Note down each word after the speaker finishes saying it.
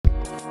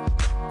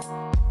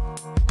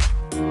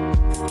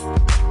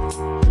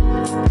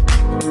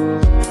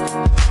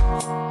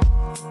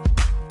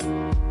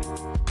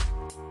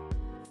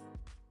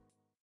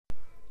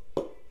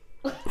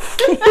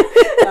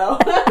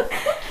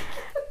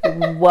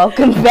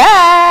Welcome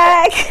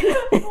back.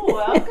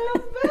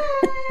 Welcome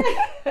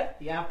back.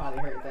 Yeah, I probably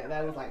heard that.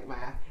 That was like my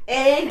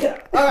and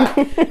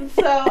alright.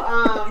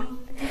 So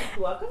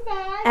welcome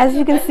back. As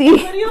you can see,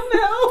 video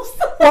knows.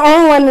 we're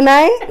on one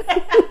tonight.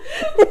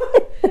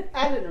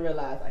 I didn't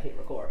realize I hit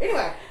record.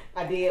 Anyway,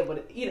 I did,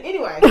 but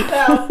anyway,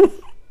 so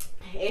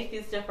if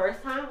it's your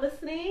first time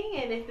listening,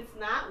 and if it's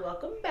not,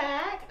 welcome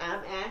back.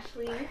 I'm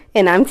Ashley.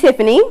 And I'm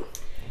Tiffany.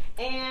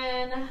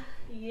 And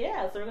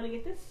yeah, so we're gonna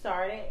get this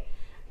started.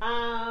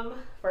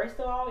 First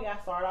of all, we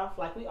gotta start off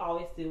like we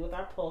always do with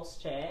our pulse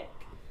check.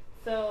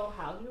 So,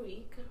 how's your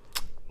week?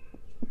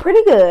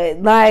 Pretty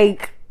good.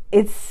 Like,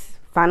 it's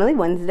finally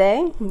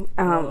Wednesday.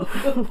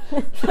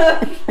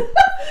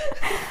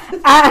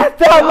 I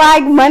felt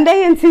like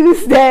Monday and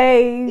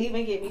Tuesday.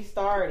 Even get me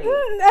started.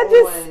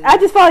 I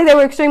just felt like they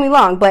were extremely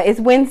long. But it's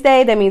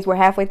Wednesday. That means we're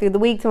halfway through the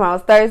week.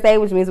 Tomorrow's Thursday,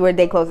 which means we're a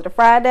day closer to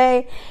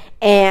Friday.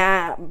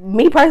 And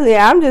me personally,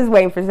 I'm just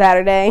waiting for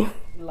Saturday.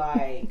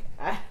 Like,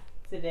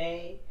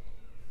 today,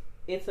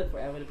 it took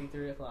forever to be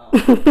 3 o'clock.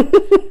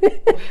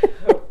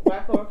 My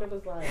coworker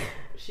was like,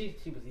 she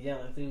was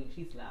yelling too.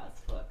 She's loud as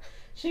fuck.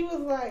 She was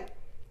like,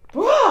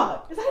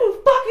 "Bro, it's not even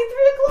fucking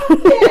 3 o'clock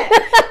yet."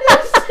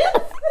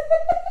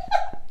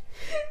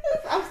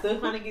 I'm still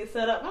trying to get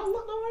set up. I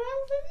looked over and I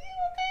was like, "You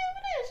okay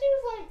over there?" She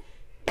was like,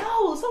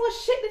 "No, so much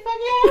shit that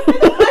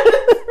fucking happened."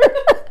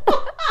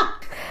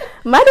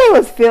 My day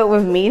was filled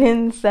with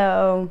meetings,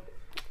 so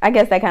I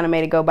guess that kind of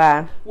made it go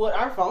by. Well,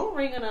 our phone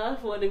ring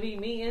enough for it to be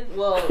meetings.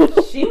 Well,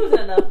 she was in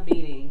enough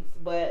meetings,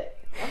 but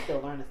I'm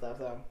still learning stuff,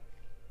 so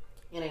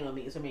it ain't no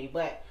meetings for me.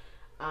 But,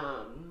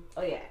 oh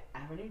yeah, I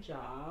have a new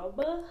job.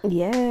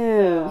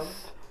 Yes.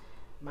 So,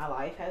 my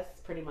life has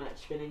pretty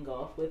much been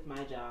engulfed with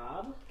my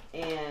job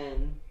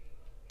and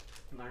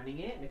learning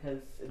it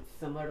because it's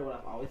similar to what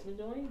I've always been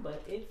doing,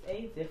 but it's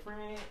a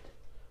different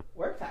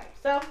work type.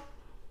 So,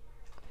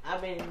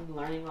 I've been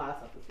learning a lot of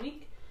stuff this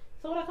week.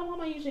 So when I come home,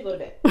 I usually go to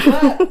bed.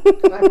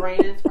 But my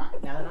brain is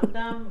fried now that I'm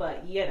done.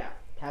 But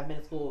have been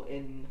in school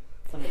in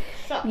some days.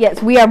 So.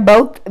 Yes, we are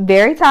both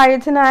very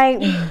tired tonight,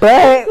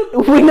 but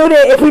we knew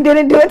that if we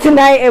didn't do it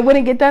tonight, it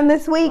wouldn't get done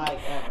this week. Like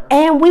ever.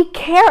 And we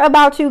care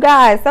about you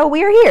guys, so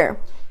we're here.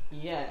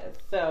 Yes.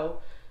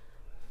 So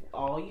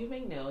all you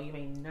may know, you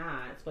may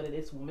not, but it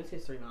is Women's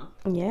History Month.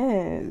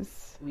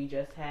 Yes. We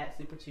just had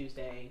Super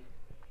Tuesday.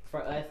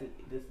 For us,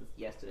 this is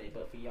yesterday,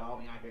 but for y'all,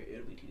 when y'all hear it,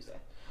 it'll be Tuesday.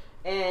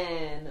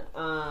 And,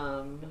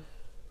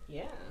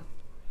 yeah.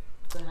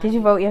 So did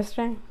you vote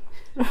yesterday?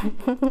 You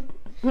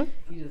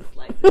just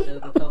like to show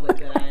the public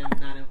that I am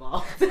not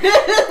involved. But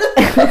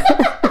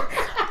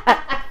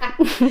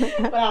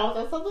I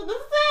also have something to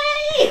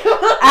say.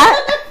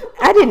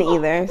 I didn't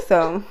either,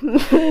 so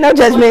no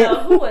judgment.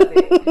 Well, who was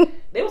it?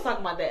 They was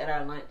talking about that at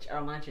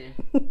our luncheon.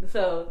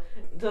 So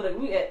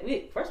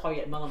we first of all, we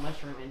had melon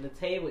mushroom, and the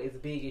table is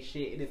big as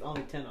shit, and it's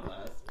only 10 of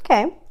us.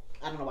 Okay.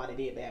 I don't know why they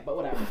did that, but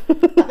whatever. I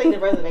think the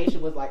reservation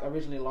was like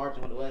originally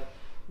larger than what it was.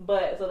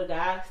 But so the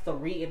guy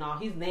started reading all,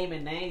 he's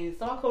naming names.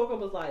 So our coworker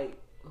was like,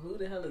 "Who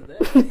the hell is that?"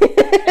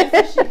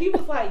 And so he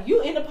was like,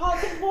 "You in the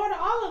politics more than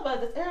all of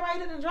us. Everybody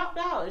didn't dropped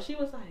out." And she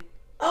was like,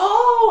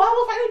 "Oh," I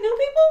was like, "The new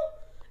people?"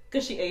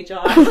 Because she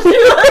HR.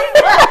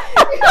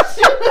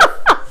 She was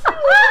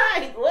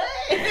like, "What?"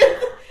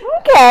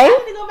 Okay. I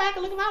need to go back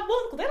and look at my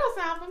books because they don't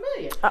sound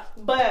familiar.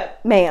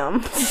 But ma'am,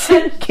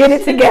 get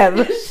it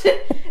together.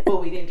 Well,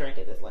 we didn't drink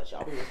at this lunch,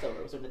 y'all. We were sober.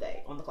 It was in the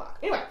day on the clock.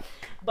 Anyway,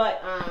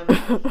 but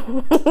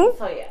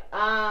so yeah,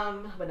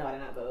 but no, I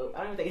did not vote.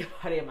 I don't even think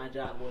anybody at my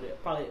job voted,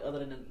 probably other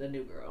than the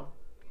new girl.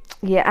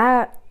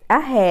 Yeah, I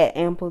had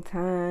ample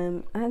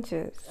time. I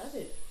did.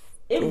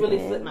 It really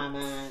slipped my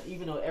mind,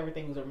 even though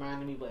everything was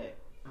reminding me. But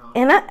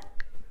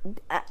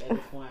I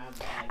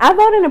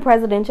voted in the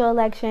presidential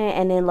election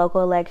and then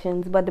local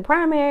elections, but the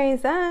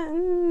primaries,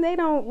 they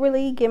don't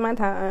really get my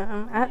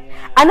time.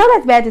 I know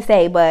that's bad to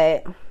say,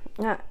 but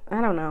I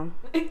don't know.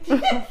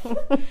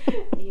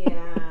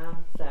 Yeah,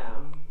 so,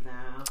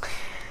 no.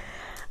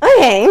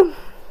 Okay.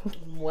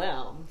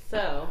 Well,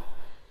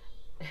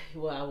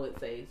 I would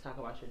say talk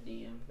about your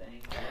DM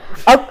thing.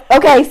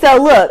 Okay, so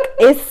look,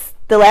 it's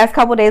the last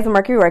couple of days of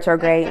Mercury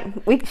retrograde.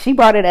 She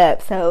brought it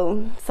up,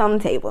 so it's on the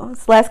table.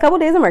 It's the last couple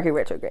of days of Mercury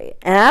retrograde.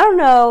 And I don't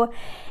know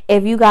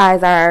if you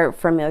guys are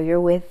familiar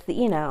with,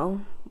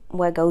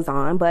 what goes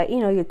on, but,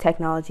 your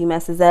technology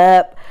messes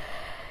up.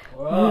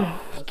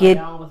 Get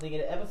I almost didn't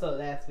get an episode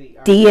last week.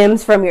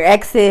 DMs from your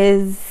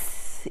exes,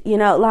 so you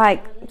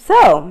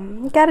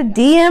got a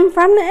DM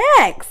from the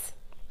ex.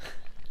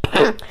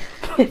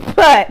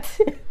 But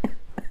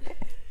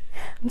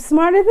I'm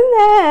smarter than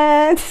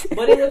that.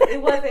 But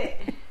it wasn't.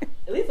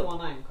 At least it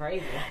wasn't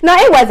crazy. No,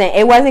 it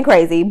wasn't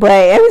crazy, but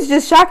it was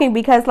just shocking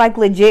because, like,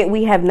 legit,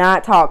 we have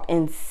not talked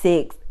in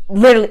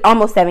literally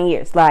almost 7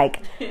 years.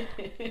 Like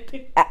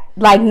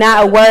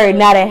not a word,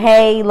 not a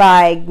hey,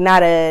 like,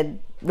 not a,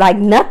 like,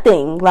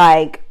 nothing.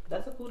 Like,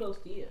 that's a kudos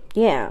to you.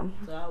 Yeah.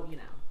 So,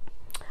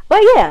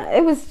 But yeah,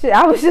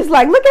 I was just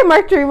like, look at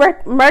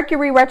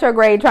Mercury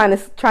retrograde trying to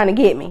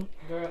get me.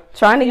 Girl,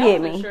 trying to get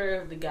me. me. I'm not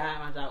sure if the guy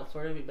at my job was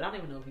sort of me, but I don't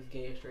even know if he's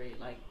gay or straight.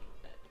 Like,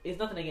 it's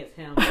nothing against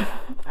him.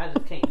 I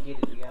just can't get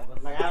it together.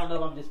 Like, I don't know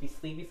if I'm just be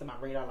sleepy, so my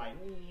radar like,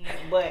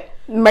 but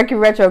Mercury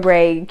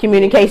retrograde,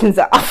 communications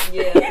off.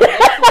 Yeah,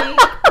 next week,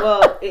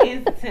 well, it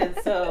is the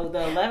 10th, so the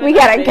 11th. We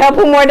got a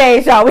couple more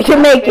days, y'all. We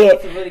can make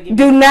it. Really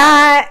do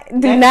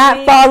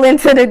not fall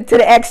into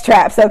the X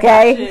traps,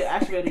 okay? I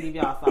should be able to give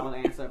y'all a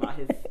solid answer about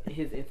his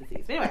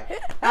entities. But anyway,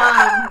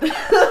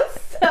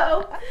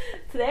 so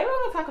today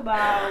we're going to talk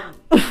about.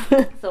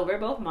 So we're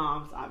both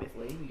moms,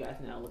 obviously. You guys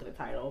know, look at the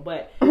title,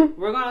 but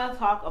we're going to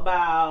talk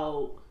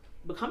about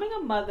becoming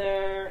a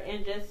mother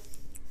and just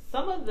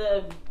some of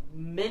the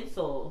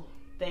mental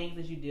things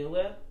that you deal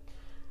with.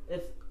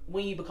 It's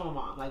when you become a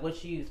mom, like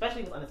what you,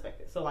 especially if it's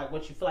unexpected. So like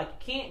what you feel like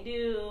you can't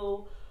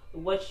do,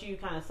 what you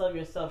kind of sell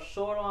yourself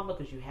short on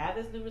because you have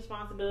this new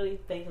responsibility,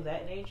 things of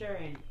that nature,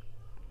 and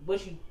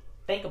what you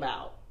think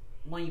about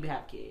when you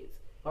have kids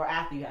or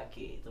after you have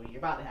kids or when you're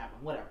about to have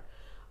them, whatever.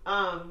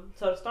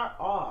 So to start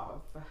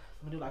off, I'm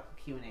gonna do like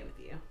a Q&A with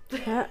you.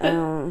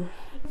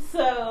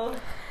 So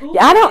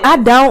I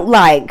don't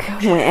like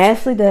when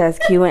Ashley does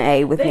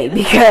Q&A with me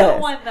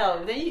because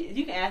then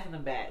you can ask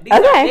them back.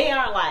 Because they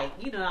aren't like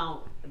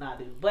not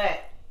do,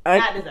 but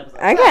not this episode.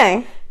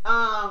 Okay.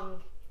 So,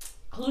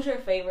 who's your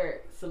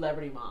favorite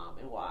celebrity mom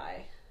and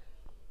why?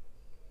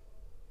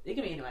 It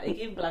can be anybody. It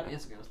can be like an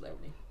Instagram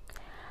celebrity.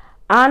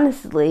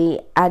 Honestly,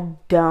 I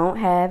don't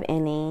have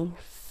any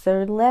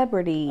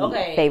celebrity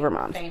favorite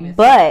moms, famous.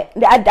 But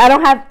I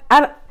don't have.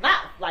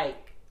 Not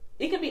like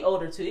it could be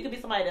older too. It could be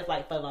somebody that's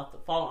like falling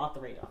off the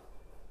radar.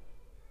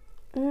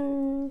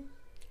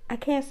 I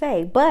can't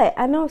say, but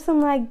I know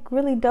some like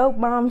really dope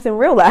moms in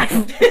real life.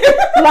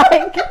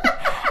 Like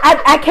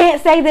I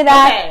can't say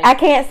that I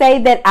can't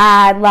say that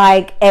I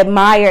like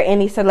admire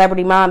any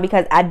celebrity mom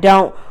because I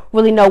don't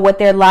really know what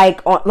they're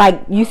like on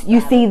like you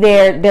see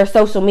their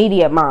social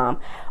media mom.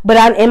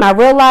 But in my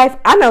real life,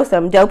 I know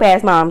some dope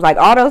ass moms, like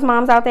all those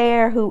moms out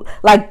there who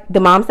like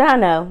the moms that I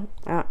know.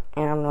 I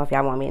don't know if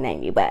y'all want me to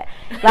name you, but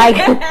like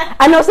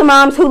I know some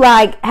moms who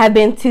like have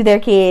been to their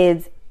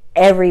kids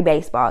every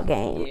baseball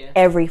game,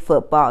 every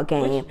football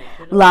game,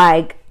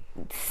 like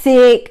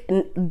sick,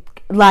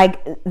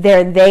 like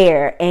they're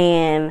there,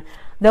 and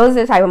those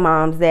are the type of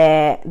moms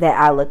that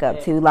I look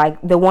up to, like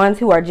the ones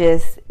who are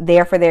just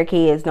there for their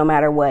kids no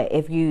matter what.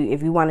 If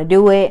you want to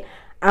do it,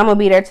 I'm gonna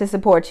be there to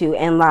support you.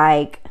 And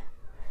like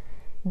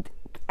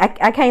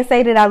I can't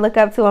say that I look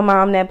up to a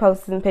mom that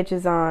posts some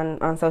pictures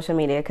on social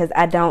media because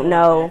I don't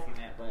know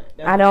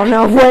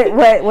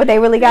what they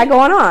really got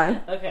going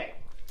on. Okay,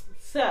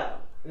 so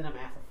then I'm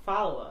asking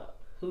follow up.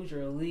 Who's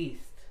your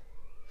least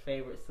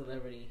favorite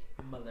celebrity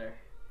mother?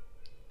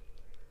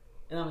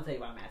 And I'm gonna tell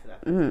you why I'm asking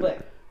that.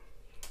 But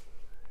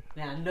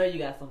now I know you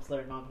got some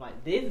celebrity moms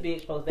like this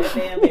bitch post that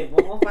damn bitch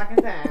one more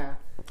fucking time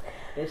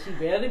that she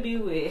better be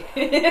with.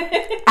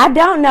 I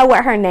don't know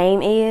what her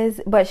name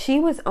is, but she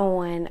was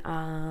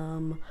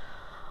on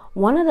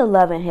one of the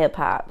Love and Hip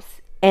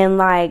Hops, and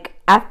like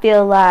I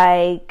feel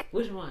like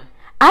which one?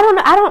 I don't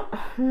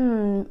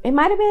know. It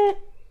might have been.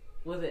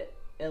 Was it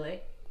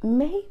L.A.?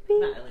 Maybe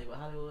not LA, but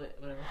Hollywood,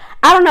 whatever.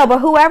 I don't know, but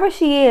whoever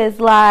she is,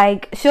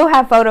 like she'll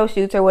have photo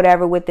shoots or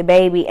whatever with the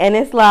baby, and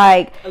it's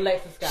like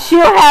Alexis Scott.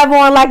 She'll have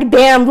on like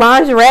damn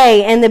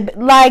lingerie, and the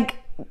like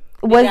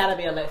was gotta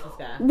be Alexis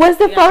Scott. Was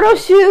the photo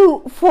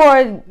shoot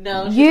for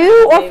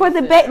you or for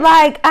the baby?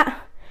 Like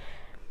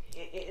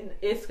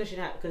it's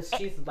because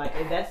she's like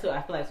that's who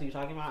I feel like who you're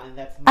talking about, and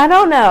that's I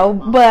don't know,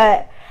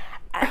 but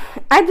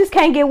I just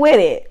can't get with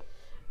it.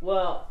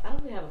 Well, I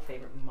don't really have a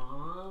favorite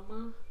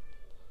mom.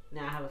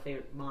 Now I have a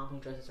favorite mom who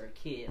dresses her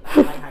kid. Like,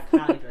 I like how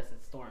Kylie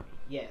dresses Stormy.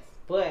 Yes,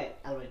 but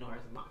I don't really know her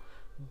as a mom.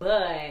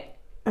 But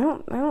I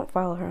don't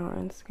follow her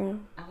on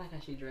Instagram. I like how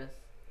she dressed.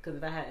 Because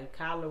if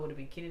Kyler would have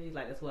been Kennedy,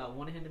 like that's who I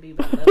wanted him to be.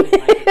 But I love him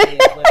like he did.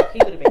 But if he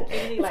would have been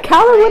Kennedy, like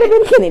Kyler would have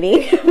been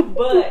Kennedy,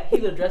 but he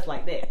would have dressed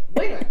like that.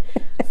 But anyway,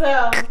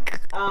 so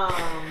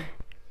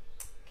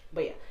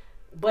but yeah,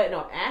 but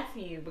no, I'm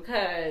asking you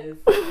because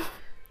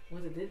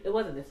it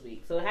wasn't this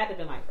week, so it had to have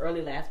been like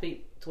early last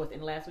week, towards the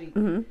end of last week.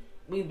 Mm-hmm.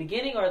 The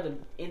beginning or the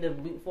end of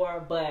the week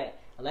before, but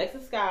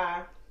Alexis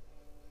Sky,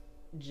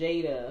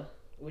 Jada,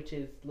 which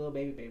is little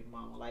baby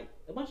mama, like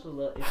a bunch of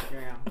little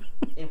Instagram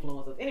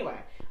influencers. Anyway,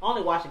 I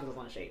only watched it because it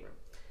was on the Shade Room.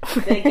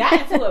 They got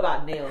into it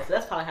about nails, so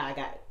that's probably how I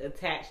got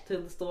attached to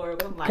the story.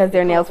 Because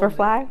their nails were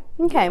fly?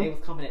 Okay. They was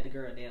coming at the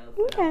girl nails.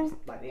 Okay.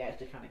 Like, they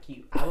actually kind of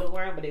cute. I wouldn't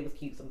wear them, but they was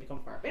cute, so they become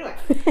fur. Anyway,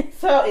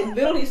 so it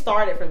literally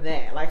started from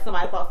that. Like,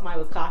 somebody thought somebody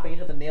was copying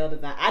to the nail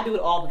design. I do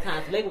it all the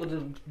time, so they would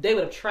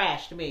have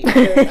trashed me. I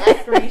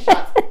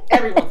screenshots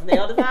everyone's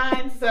nail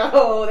design,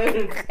 so they would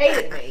have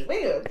hated me. But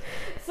anyway,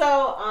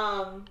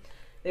 so,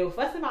 they were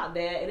fussing about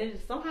that, and it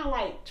just somehow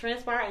like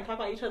transpired and talk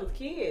about each other's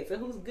kids and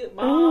who's good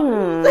mom.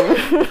 I'm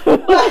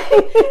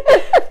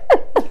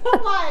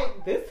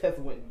like, this has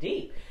went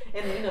deep.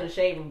 And then, the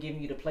Shade Room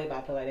giving you the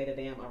play-by-play like they the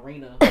damn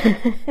arena.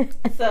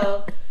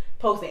 So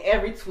posting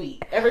every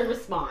tweet, every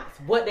response,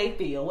 what they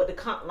feel, what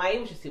the like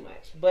it was just too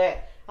much.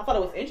 But I thought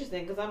it was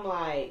interesting because I'm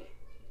like,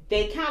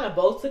 they kind of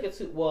both took it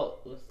too, well,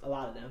 it was a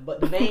lot of them, but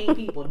the main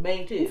people, the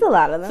main two, It's a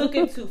lot of them. took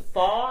it too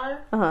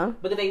far. Uh-huh.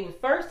 Because they were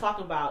first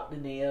talking about the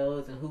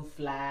nails and who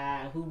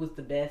fly, who was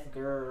the best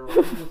girl,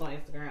 who was on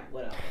Instagram,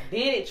 whatever.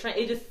 Then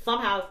it just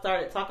somehow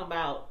started talking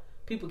about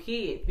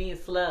kids being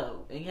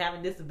slow and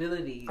having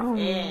disabilities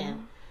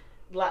and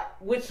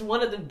like which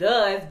one of them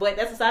does, but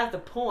that's besides the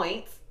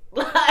point.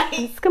 Like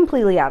It's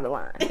completely out of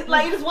line.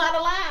 like you just went out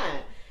of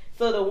line.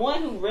 So the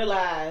one who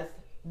realized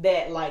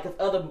that like cause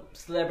other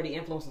celebrity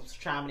influencers was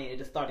chiming in and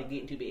just started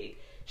getting too big.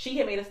 She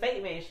had made a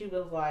statement. She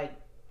was like,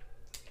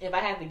 if I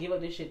have to give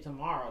up this shit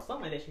tomorrow,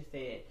 something like that she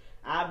said,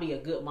 I'll be a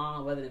good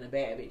mom rather than a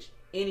bad bitch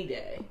any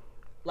day.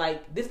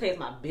 Like, this pays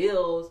my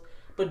bills,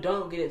 but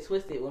don't get it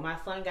twisted. When my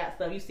son got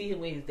stuff, you see him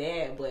with his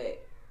dad,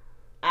 but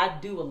I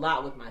do a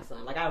lot with my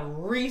son. Like, I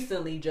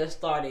recently just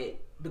started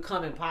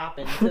becoming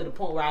popping to the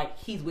point where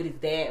he's with his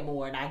dad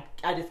more, and I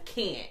just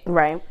can't.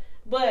 Right.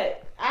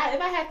 But if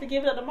I had to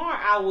give it up tomorrow,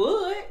 I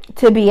would.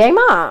 To be a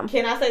mom.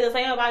 Can I say the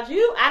same about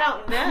you? I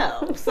don't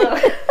know.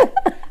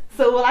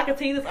 So will I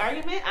continue this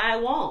argument? I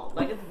won't.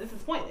 Like, this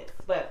is pointless.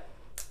 But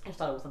I just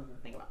thought it was something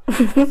to think about.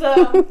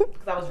 So,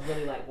 because I was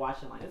really like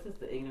watching, like, this is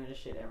the ignorantest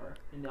shit ever.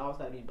 And it always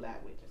got to be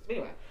black witches. But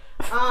anyway.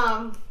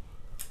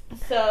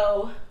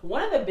 So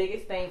one of the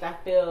biggest things I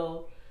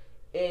feel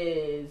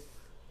is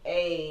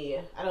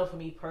I know for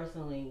me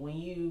personally, when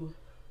you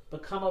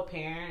become a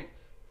parent,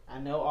 I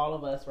know all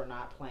of us were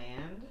not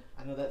planned.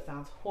 I know that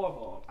sounds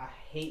horrible. I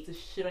hate to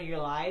shit on your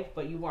life,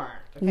 but you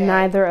weren't. Okay?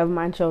 Neither of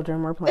my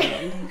children were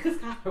planned. Because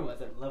Kyler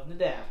wasn't loving to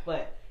death.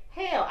 But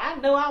hell, I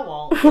know I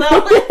won't. So,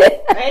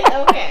 hey,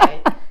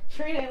 okay.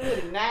 Trina and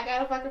Woody not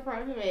got a fucking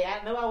front for me.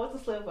 I know I was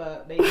a slip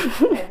up. They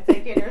had to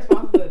take care of their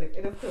responsibilities.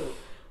 It is cool.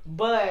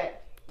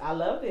 But I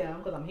love them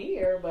because I'm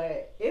here,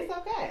 but it's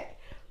okay.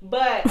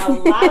 But a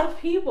lot of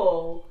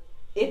people,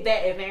 if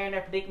they're in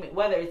their predicament,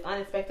 whether it's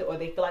unexpected or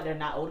they feel like they're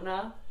not old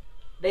enough,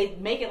 they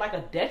make it like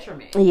a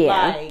detriment.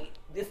 Yeah. Like,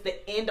 it's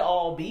the end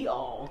all be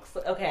all.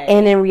 Okay.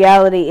 And in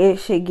reality, it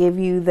should give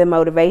you the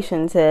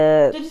motivation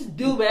to just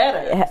do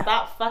better.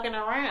 Stop fucking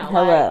around.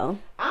 Hello. Like,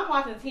 I'm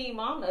watching Teen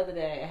Mom the other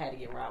day. I had to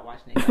get Rob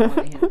watching it.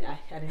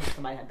 I didn't have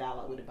somebody had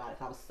dialogue with about it.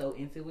 I was so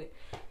into it.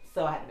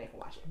 So I had to make him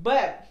watch it.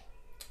 But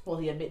will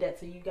he admit that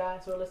to you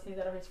guys who are listening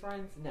that are his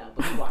friends? No,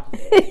 but he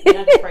watches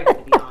it. He's pregnant,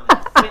 to be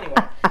honest. But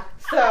anyway.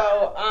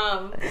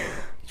 So,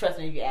 trust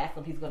me, if you ask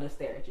him, he's going to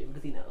stare at you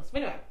because he knows.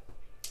 But anyway.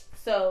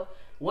 So,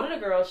 one of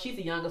the girls, she's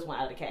the youngest one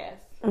out of the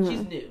cast. Mm-hmm.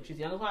 She's new. She's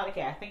the youngest one out of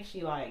the cast. I think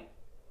she, like,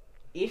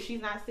 if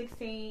she's not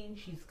 16,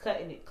 she's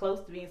cutting it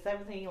close to being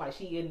 17. Like,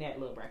 she in that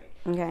little bracket.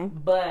 Okay.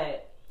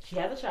 But she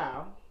has a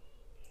child.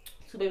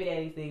 2 baby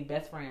daddies, they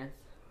best friends.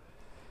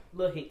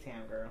 Little hick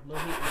town girl.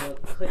 Little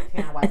hick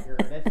town white girl.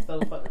 That's so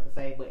fucked up to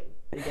say, but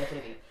that's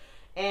what it is.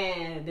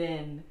 And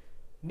then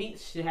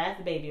she has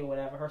the baby or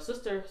whatever. Her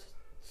sister's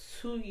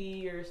 3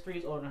 years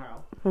older than her.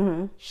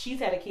 Mm-hmm. She's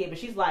had a kid, but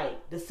she's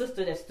like the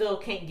sister that still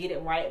can't get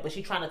it right, but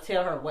she's trying to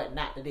tell her what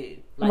not to do.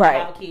 Like, right. I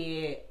have a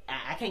kid,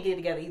 I can't get it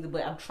together either,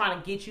 but I'm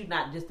trying to get you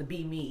not just to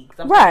be me,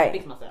 because I'm trying to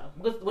fix myself.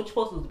 What you're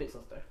supposed to do is big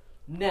sister.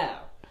 No.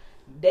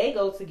 They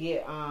go to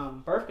get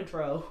birth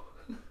control.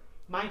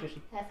 Mind you,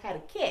 she has had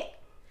a kid.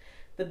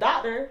 The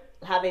doctor,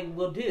 how they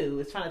will do,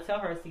 is trying to tell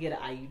her to get an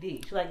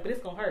IUD. She's like, but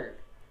it's gonna hurt.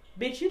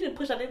 Bitch, you didn't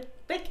push out this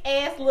thick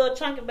ass little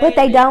chunky baby. But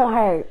they don't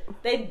hurt.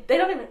 They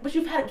don't even. But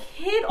you've had a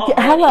kid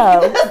already. Hello.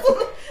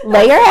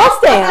 Lay your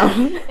ass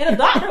down. And the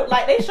doctor,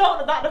 like, they showed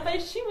the doctor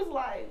face. She was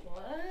like,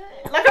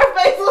 what? Like, her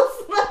face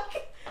was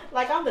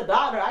like I'm the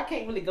doctor. I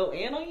can't really go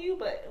in on you,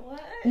 but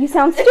what? You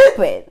sound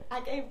stupid.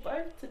 I gave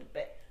birth to the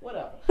baby.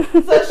 Whatever.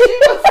 So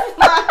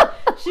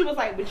she was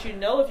like, but you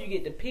know, if you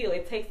get the pill,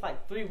 it takes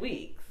like 3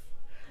 weeks.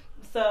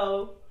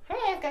 So her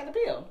ass got the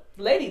pill.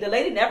 The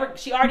lady never.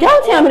 She already.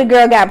 Don't tell me the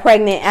girl got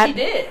pregnant. She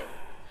did.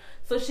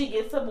 So she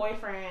gets her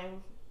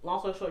boyfriend. Long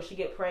story short, she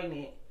get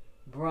pregnant.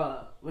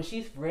 Bruh, when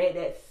she read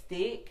that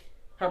stick,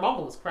 her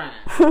mama was crying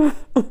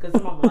because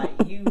her mama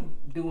like, you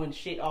doing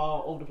shit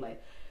all over the place.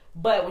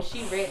 But when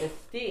she read the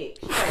stick,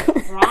 she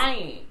started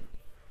crying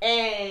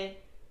and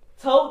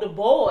told the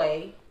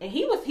boy, and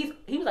he was like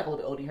a little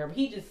bit older than her, but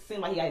he just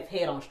seemed like he got his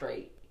head on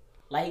straight,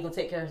 like he gonna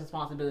take care of his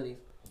responsibilities.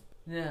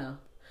 No.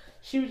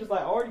 She was just like,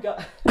 I already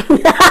got.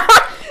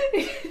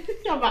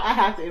 I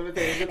have to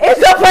imitate it. It's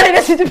so funny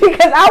that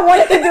because I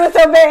wanted to do it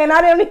so bad and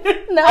I didn't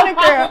even know the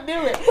girl.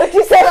 Do it. But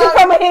you said she's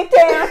from a hick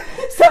town,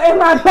 so in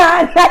my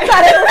mind, that's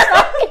how it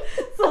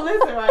was. So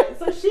listen, right?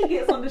 So she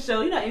gets on the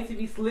show. You know,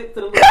 MTV slipped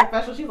to the little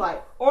professional. She's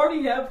like,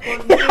 already have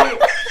fucking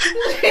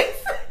kid.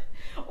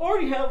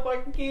 Already have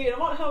fucking kid. I'm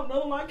not having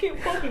another one. I can't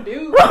fucking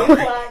do. It's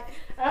like,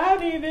 I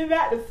haven't even been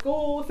back to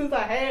school since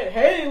I had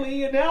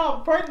Haley, and now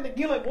I'm pregnant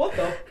again. Like, what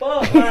the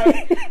fuck?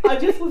 Like, I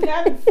just was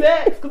having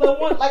sex because I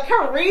want. Like,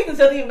 her reasons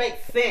doesn't even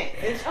make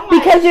sense. I'm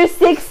like, because you're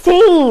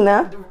 16.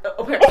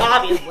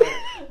 Obviously,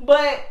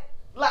 but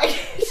like,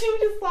 she was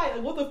just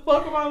like, what the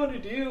fuck am I gonna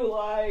do?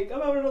 Like,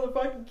 I'm having another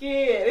fucking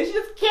kid, and she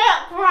just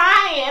kept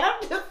crying.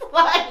 I'm just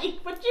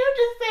like, but you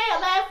just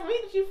said last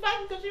week that you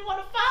fucking because you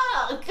want to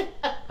fuck.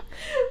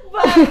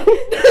 But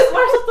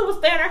my sister was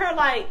staring at her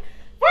like,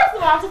 First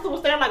of all, sister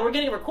was saying like, we're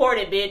getting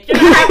recorded, bitch. You're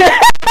not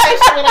say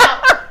shit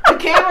out. The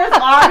cameras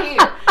are here.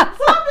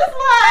 So I'm just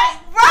like,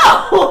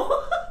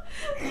 bro.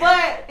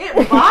 But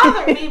it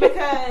bothered me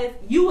because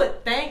you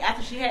would think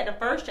after she had the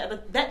first child,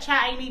 that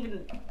child ain't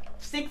even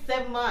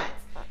 6-7 months.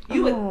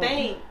 You would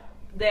think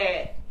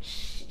that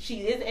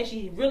she is, and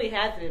she really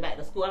has to be back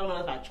to school. I don't know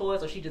if it's by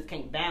choice or she just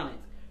can't balance.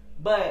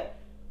 But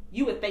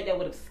you would think that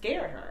would have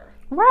scared her.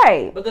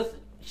 Right. Because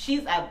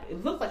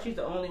it looks like she's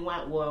the only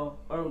one, well,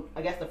 or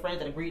I guess the friends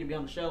that agreed to be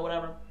on the show or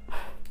whatever,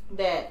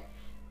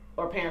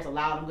 or parents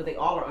allowed them because they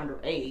all are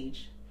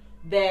underage,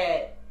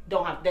 that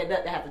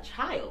have a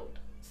child.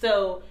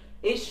 So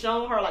it's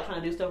shown her like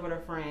trying to do stuff with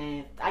her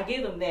friends. I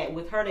give them that.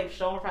 With her, they've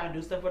shown her trying to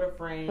do stuff with her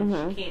friends.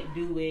 Mm-hmm. She can't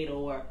do it,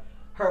 or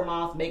her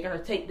mom's making her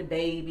take the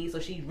baby, so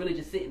she's really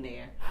just sitting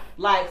there.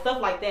 Like,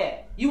 stuff like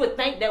that. You would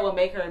think that would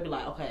make her be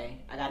like, okay,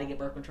 I gotta get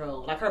birth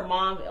control. Like, her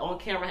mom on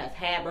camera has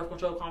had birth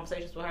control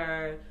conversations with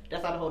her.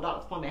 That's how the whole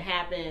doctor's appointment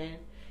happened.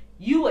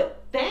 You would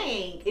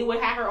think it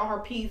would have her on her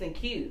P's and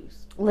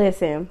Q's.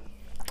 Listen,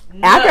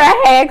 after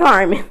I had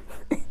Carmen,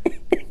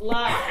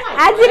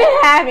 I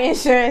didn't have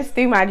insurance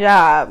through my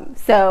job.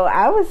 So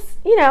I was,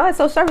 at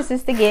social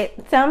services to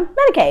get some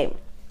Medicaid.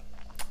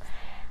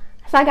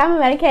 So I got my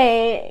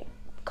Medicaid,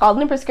 called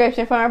in a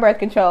prescription for my birth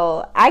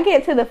control. I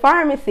get to the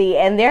pharmacy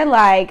and they're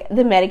like,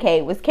 the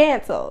Medicaid was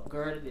canceled.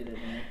 Girl, did it,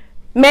 man.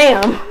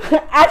 Ma'am,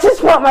 I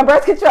just want my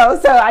birth control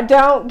so I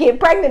don't get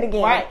pregnant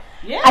again. Right.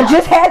 Yeah. I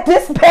just had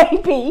this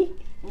baby.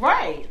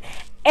 Right.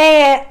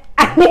 And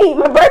I need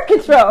my birth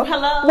control.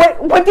 Hello?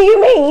 What do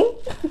you mean?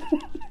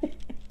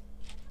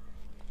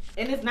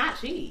 And it's not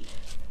cheap.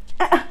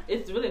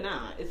 It's really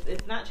not.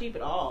 It's not cheap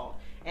at all.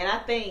 And I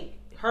think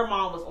her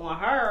mom was on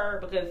her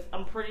because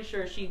I'm pretty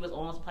sure she was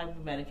on some type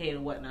of Medicaid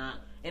and whatnot.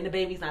 And the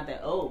baby's not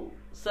that old.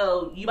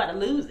 So you about to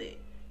lose it.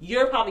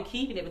 You're probably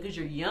keeping it because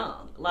you're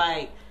young.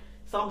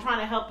 So I'm trying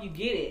to help you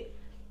get it.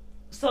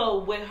 So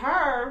with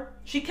her,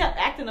 she kept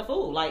acting a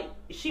fool. Like,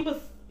 she was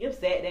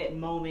upset that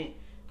moment.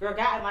 Girl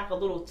got in like a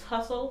little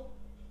tussle.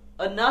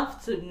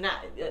 Enough to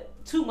not,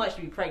 too much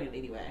to be pregnant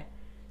anyway.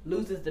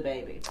 Loses the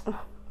baby.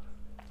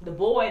 The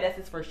boy, that's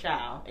his first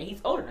child, and he's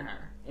older than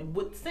her, and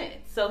with sense.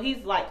 So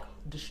he's like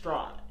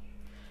distraught.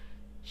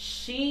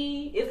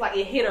 It's like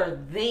it hit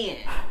her then.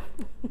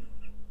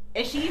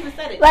 And she even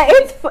said it. Like,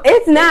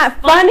 it's not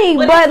funny,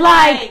 but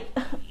like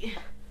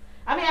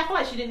I mean, I feel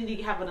like she didn't need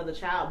to have another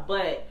child,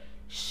 but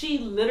she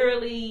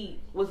literally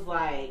was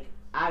like,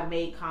 I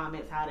made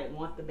comments how they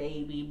want the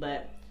baby,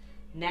 but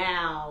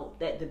now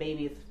that the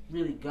baby is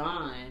really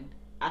gone,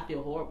 I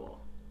feel horrible.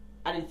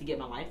 I need to get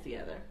my life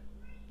together.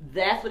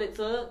 That's what it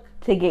took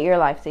to get your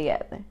life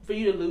together. For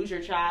you to lose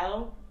your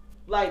child?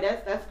 Like,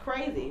 that's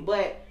crazy.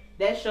 But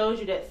that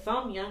shows you that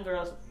some young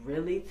girls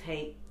really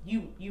take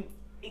you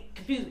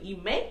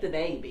make the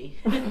baby.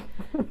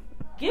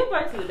 Give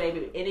birth to the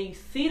baby, and then you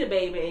see the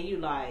baby and you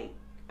like,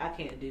 I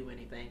can't do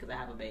anything because I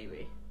have a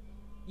baby.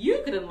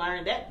 You could have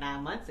learned that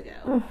 9 months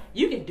ago.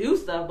 You can do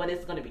stuff, but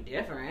it's going to be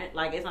different.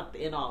 Like, it's not the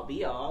end all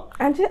be all.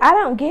 I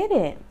don't get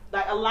it.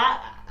 Like, a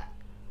lot,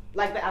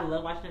 like that. I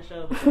love watching that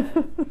show.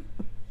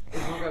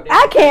 Because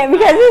I can't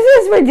because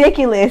this is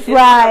ridiculous.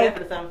 Like,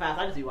 for the 7-5,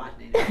 I just be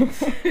watching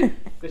it.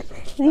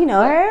 You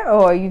know her,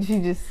 or you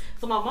just?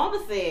 So my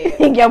mama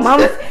said, your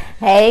mama,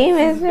 hey,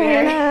 Miss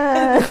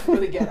Vanna.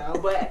 Really ghetto,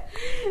 but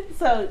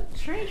so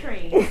Tree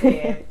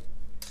said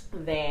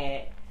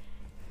that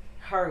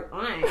her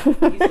aunt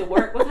used to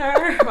work with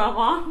her, my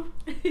mom.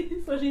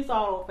 So she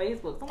saw it on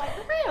Facebook. So I'm like,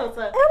 for real?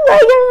 So I'm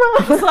like your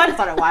mom. So I just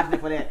started watching it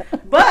for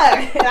that. But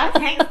I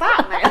can't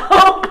stop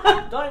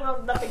now. Don't even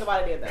know nothing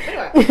about it either.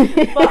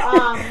 Anyway, but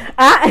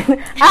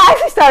I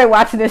actually started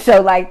watching the show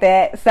like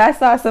that. So I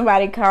saw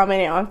somebody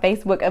commenting on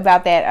Facebook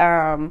about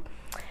that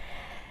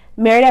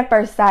Married at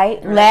First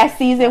Sight last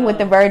season with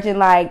the Virgin.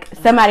 Like,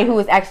 somebody who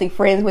was actually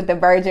friends with the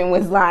Virgin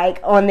was like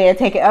on there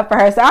taking up for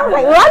her. So I was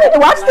like, well, I need to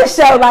watch this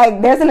show.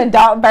 Like, there's an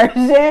adult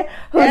version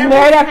who's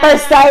married at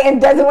first sight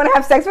and doesn't want to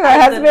have sex with her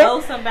husband.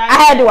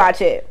 I had to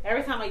watch it.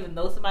 Every time I even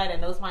know somebody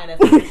that knows somebody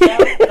that's on the show,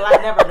 because I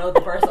never know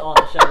the person on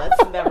the show.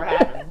 That's never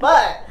happened.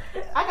 But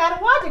I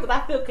gotta watch it because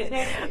I feel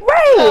connected.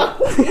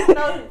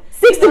 Right.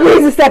 6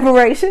 degrees of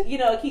separation. You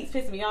know, it keeps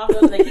pissing me off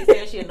because they keep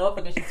saying she's in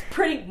Norfolk and she's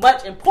pretty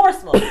much in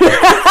Portsmouth.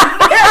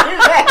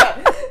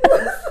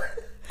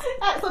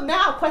 So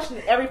now I'm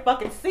questioning every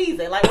fucking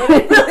season, like, where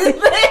they really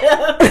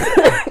live.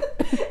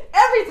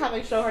 Every time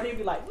they show her, they'd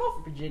be like,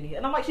 Norfolk, Virginia.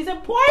 And I'm like, she's in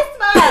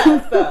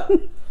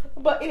Portsmouth.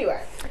 But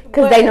anyway.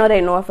 Because they know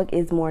that Norfolk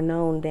is more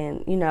known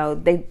than,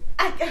 they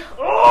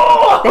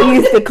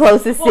used the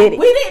closest city.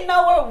 We didn't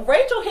know where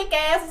Rachel Hick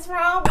ass is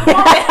from. We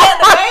had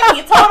the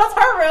baby. You told us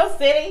her real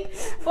city.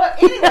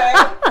 But anyway,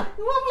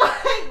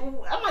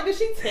 I'm like, did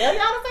she tell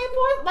y'all the same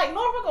point? Like,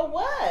 Norfolk or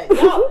what?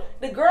 Y'all,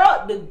 the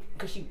girl,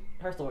 because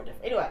her story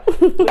different. Anyway,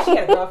 but she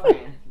had a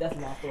girlfriend. That's a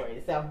long story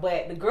itself.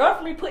 But the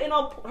girlfriend be putting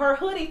on her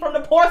hoodie from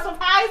the Portsmouth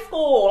High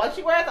School. Like,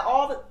 she wears it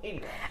all the.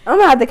 Anyway, I'm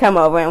gonna have to come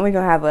over and we're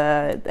gonna have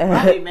a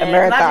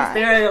marathon.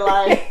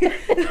 Like,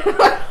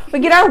 we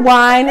get our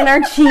wine and our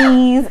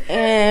cheese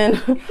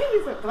and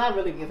because I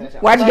really get that show.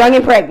 Watch Young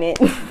and Pregnant.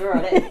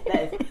 Girl, that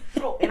is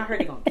so. And I heard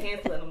they're gonna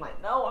cancel it. And I'm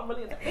like, no, I'm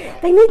really.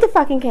 They need to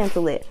fucking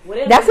cancel it.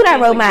 Well, that's what I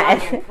wrote my.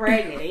 Young and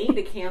Pregnant. They need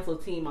to cancel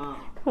Teen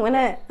Mom. When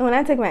I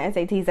took my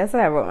SATs, that's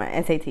what I wrote my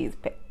SATs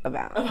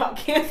about. About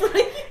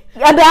canceling.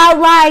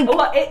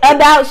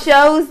 About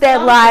shows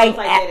that like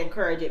that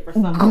encourage it for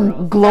some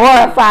girls.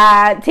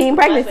 Glorify teen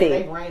pregnancy.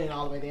 They raining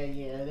all the way there.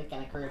 Yeah, they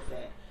kind of encourage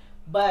that.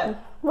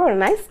 But wrote a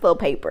nice little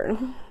paper.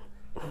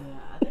 Yeah,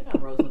 I think I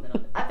wrote something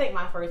on it. I think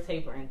my first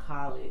paper in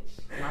college,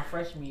 my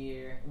freshman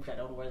year, which I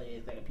don't know where it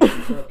is, like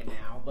people working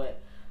now, but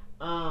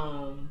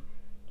I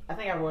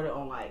think I wrote it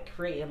on like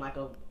creating like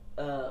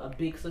a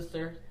big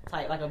sister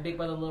type, like a big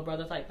brother little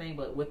brother type thing,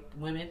 but with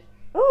women.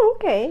 Oh,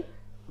 okay.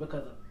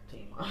 Because of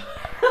Teen Mom.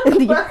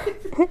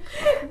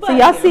 So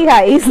y'all see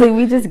how easily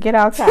we just get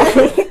outside.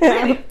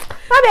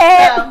 My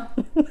bad.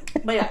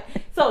 But yeah,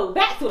 so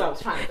back to what I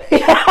was trying to say.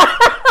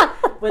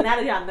 But now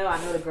that y'all know, I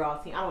know the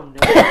girl team. I don't know.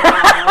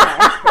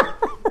 Her.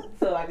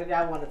 So like, if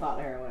y'all want to talk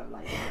to her, what I'm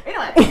like.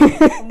 Anyway,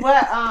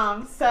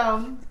 but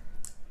so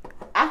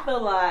I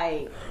feel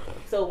like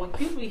when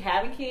people be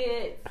having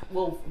kids,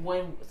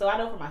 so I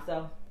know for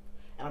myself,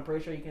 and I'm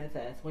pretty sure you can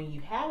attest, when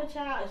you have a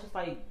child, it's just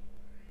like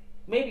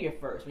maybe your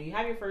first. When you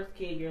have your first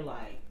kid, you're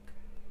like,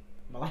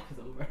 my life is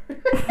over.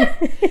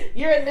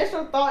 Your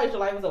initial thought is your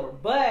life is over,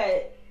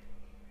 but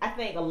I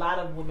think a lot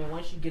of women,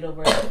 once you get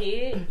over a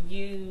kid,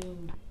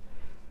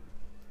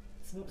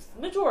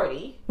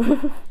 majority,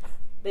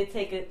 they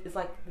take it, it's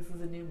like, this is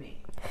a new me.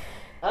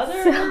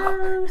 Others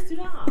do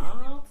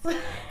not. Because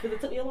it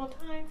took me a long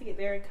time to get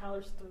there in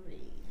college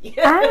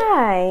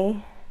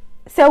 3.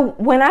 So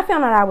when I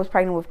found out I was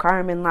pregnant with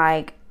Carmen,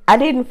 like, I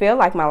didn't feel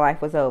like my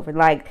life was over.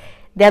 Like,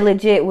 that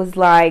legit was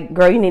like,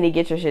 girl, you need to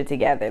get your shit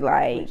together.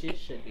 Like, which it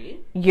should be.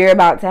 You're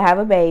about to have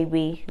a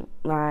baby.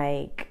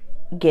 Like,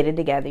 get it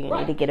together. You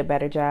need to get a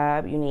better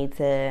job. You need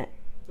to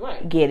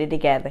get it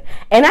together.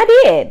 And I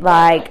did.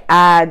 Like,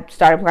 I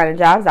started applying to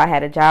jobs. I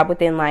had a job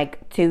within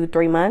like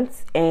 2-3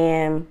 months,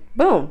 and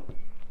boom.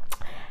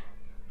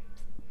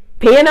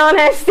 Peeing on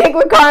that stick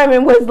with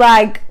Carmen was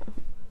like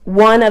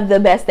one of the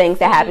best things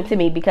that happened to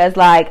me, because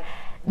like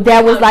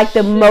that was like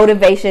the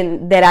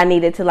motivation that I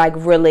needed to like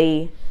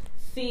really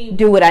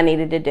do what I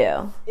needed to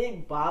do.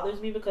 It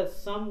bothers me because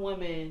some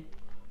women,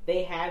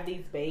 they have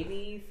these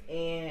babies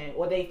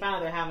or they find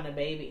out they're having a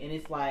baby and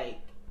it's like,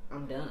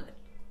 I'm done.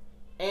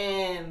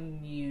 And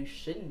you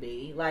shouldn't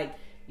be. Like,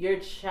 your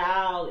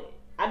child,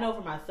 I know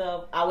for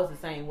myself, I was the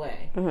same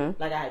way.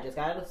 Mm-hmm. Like, I had just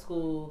got out of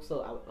school,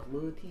 so I was a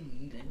little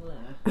teased, ain't gonna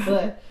lie.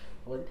 But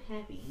I wasn't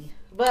happy.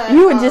 But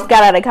you had just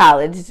got out of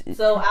college.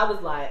 So I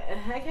was like,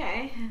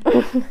 okay.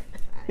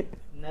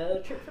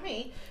 No trip for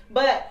me.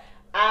 But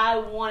I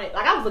wanted,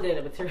 like, I was looking at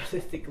it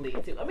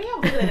materialistically too. I mean, I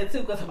was looking at it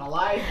too because of my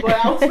life, but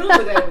I was really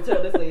looking at it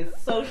materialistically.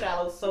 It's so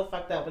shallow, so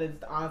fucked up, but it's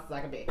the honest as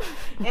I can be.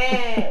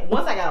 And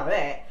once I got over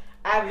that,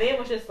 I then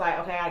was just like,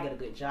 okay, I gotta get a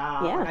good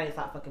job. Yeah. I need to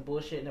stop fucking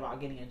bullshitting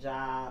about getting a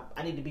job.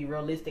 I need to be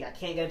realistic. I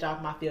can't get a job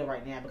in my field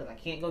right now because I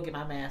can't go get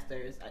my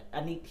master's. I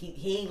need.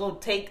 He ain't gonna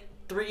take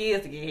 3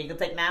 years to get here. He gonna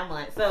take 9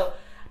 months. So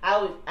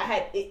I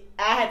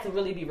had to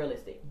really be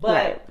realistic.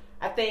 But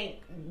I think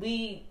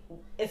we,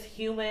 as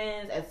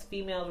humans, as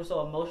females, we're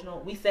so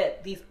emotional. We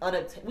set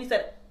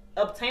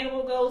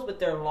obtainable goals, but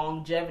they're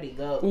longevity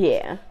goals.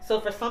 Yeah.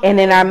 So for something, and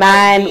in our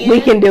mind, we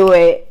can do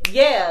it.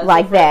 Yeah.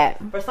 Like that.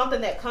 For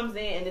something that comes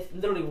in and it's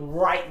literally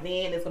right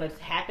then, it's gonna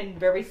happen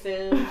very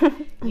soon.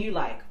 You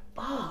like,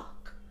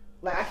 fuck.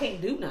 Like, I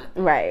can't do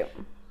nothing. Right.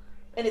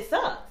 And it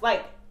sucks.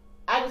 Like,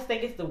 I just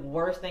think it's the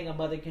worst thing a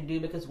mother can do,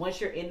 because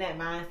once you're in that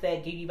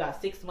mindset, give you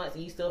about 6 months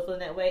and you still feeling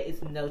that way,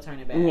 it's no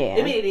turning back. Yeah.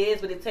 I mean, it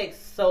is, but it takes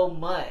so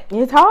much.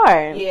 It's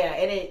hard. Yeah,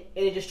 and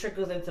it just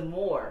trickles into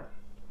more.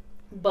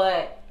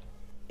 But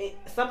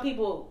some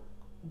people,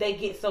 they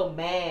get so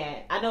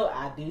mad. I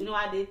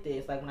did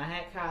this. Like, when I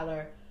had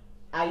Kyler,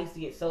 I used to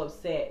get so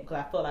upset because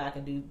I felt like I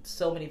could do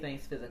so many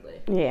things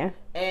physically. Yeah.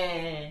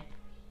 And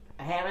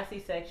I had my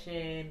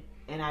C-section,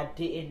 and I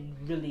didn't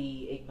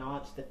really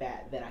acknowledge the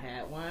fact that I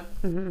had one.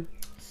 Mm-hmm.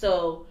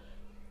 So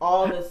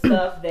all the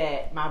stuff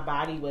that my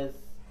body was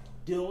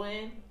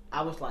doing,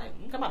 I was like,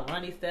 I'm about to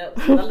run these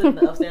steps. I live in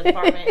the upstairs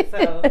apartment,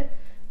 so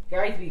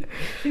girl, I used to be,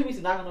 people used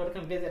to knock on the door to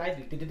come visit. I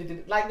used to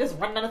be like just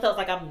running down the steps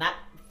like I'm not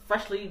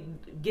freshly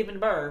given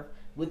birth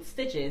with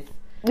stitches.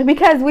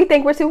 Because we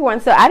think we're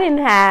superborn. So I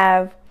didn't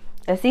have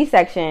a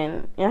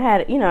C-section. I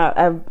had,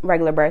 a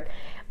regular birth.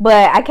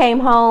 But I came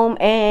home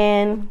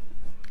and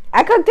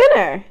I cooked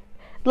dinner.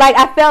 Like,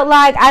 I felt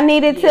like I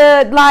needed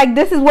to, like,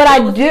 this is what I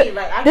do.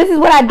 Like, this is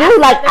what I do.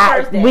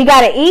 Like, we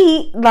gotta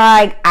eat.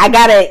 Like, I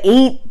gotta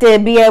eat to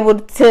be able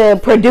to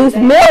produce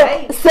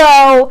milk.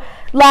 So,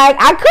 like,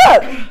 I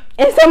cook.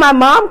 And so my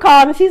mom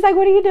called and she's like,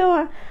 what are you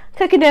doing?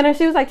 Cooking dinner.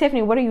 She was like,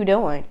 Tiffany, what are you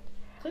doing?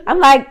 I'm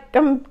like,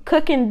 I'm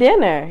cooking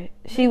dinner.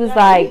 She was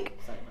like,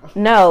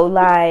 no,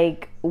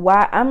 like,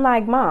 why? I'm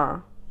like,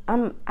 Mom,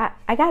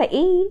 I gotta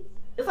eat.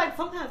 It's like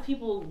sometimes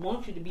people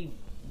want you to be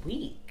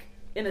weak.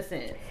 In a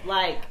sense,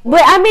 like,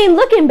 but I mean,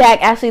 looking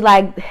back, actually,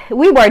 like,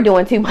 we weren't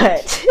doing too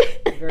much.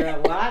 Girl,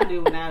 what I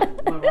do when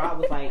Rob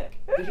was like,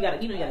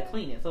 But you gotta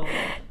clean it. So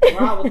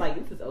Rob was like,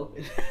 this is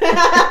open.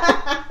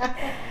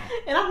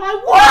 And I'm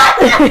like,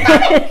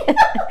 what?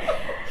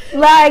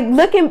 Like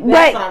looking,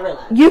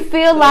 but you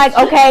feel like,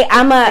 okay,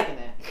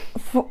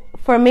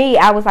 for me,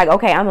 I was like,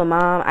 okay, I'm a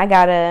mom. I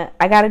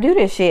gotta do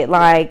this shit.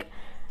 Like,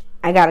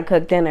 I gotta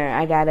cook dinner.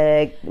 I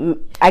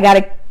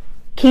gotta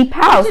keep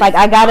house. Like,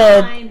 I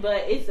gotta. Fine,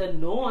 but it's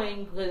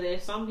annoying because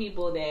there's some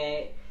people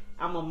that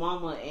I'm a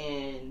mama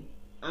and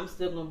I'm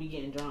still gonna be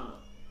getting drunk.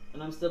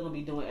 And I'm still gonna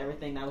be doing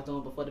everything I was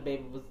doing before the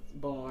baby was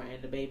born,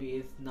 and the baby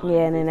is not.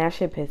 Yeah, and then that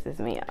shit pisses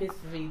me off.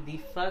 Pisses me the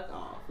fuck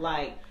off.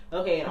 Like,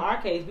 okay, in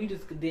our case, we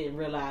just didn't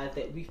realize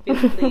that we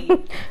physically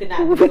could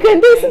not. We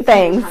couldn't do some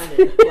things.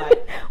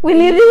 Like, we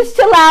needed to just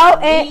chill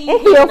out and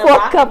heal for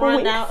a couple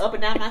weeks. Up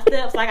and down my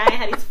steps like I ain't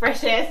had these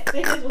fresh ass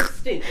stitches. Was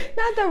stupid.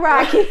 Not the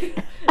Rocky.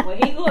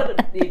 When he go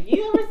up, if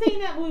you ever seen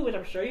that movie, which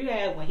I'm sure you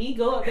have, when he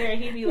go up there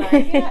and he be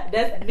like, yeah,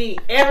 that's me.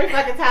 Every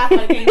fucking time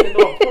I came to the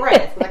door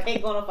pressed because I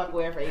can't go no fucking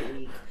where for 8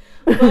 weeks.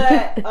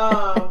 But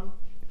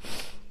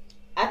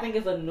I think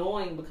it's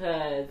annoying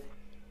because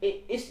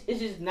it's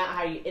just not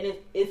how you, and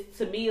it's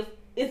to me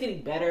it's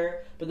getting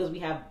better because we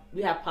have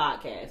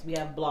podcasts, we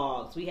have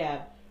blogs, we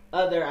have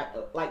other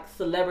like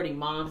celebrity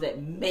moms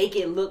that make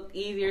it look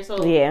easier.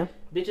 So yeah,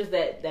 bitches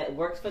that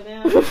works for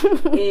them,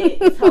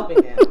 it's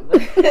helping them.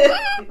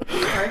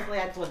 Personally,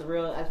 I just want the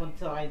real. I just want to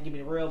tell her, give me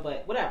the real,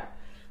 but whatever.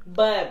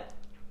 But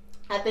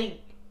I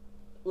think,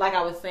 like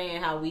I was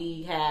saying, how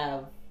we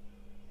have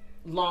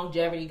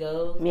longevity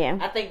goes. Yeah,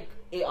 I think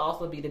it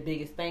also be the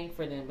biggest thing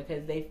for them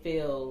because they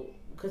feel,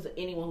 because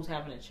anyone who's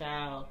having a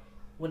child,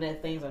 when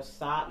that things are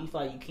stopped, you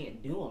feel like you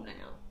can't do them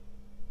now.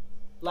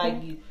 Like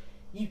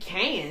you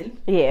can.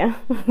 Yeah.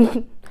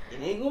 It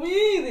ain't gonna be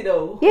easy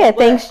though. Yeah,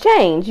 things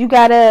change. You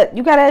gotta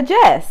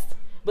adjust.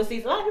 But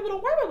see, a lot of people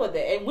don't worry about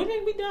that, and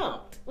women we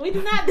don't. We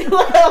do not do it.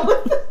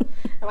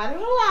 I'm not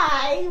gonna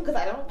lie because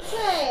I don't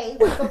say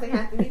when something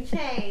has to be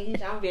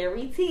changed. I'm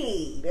very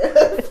teed,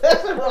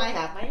 especially when I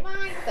have my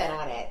mindset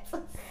on it.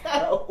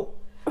 So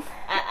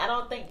I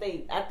don't think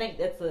they. I think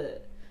that's a.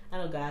 I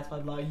know guys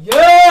probably like,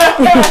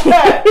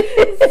 yeah.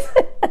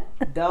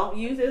 Don't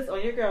use this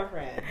on your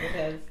girlfriend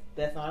because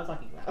that's not what I'm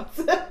talking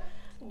about.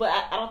 But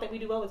I don't think we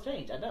do well with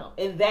change. I don't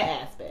in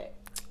that aspect.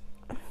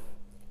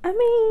 I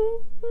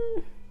mean,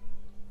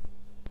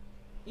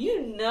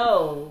 you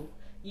know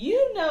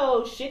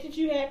shit that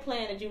you had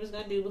planned that you was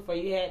gonna do before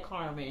you had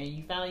Carmen, and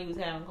you found you was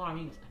having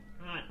Carmen. You was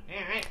like,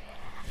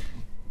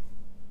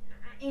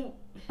 all right.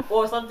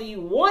 Or something you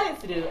wanted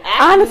to do.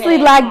 Honestly,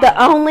 like Carmen.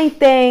 The only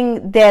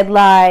thing that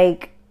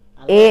like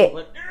the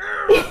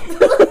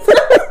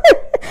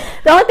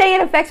only thing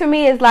it affects for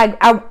me is like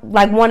I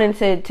like wanting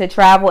to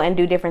travel and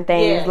do different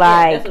things.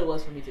 Yeah, that's what it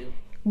was for me too.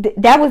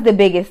 That was the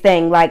biggest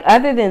thing. Like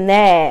other than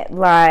that,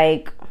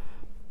 like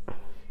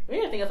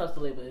anything else I was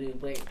still able to do.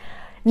 But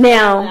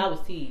now I was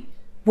teased.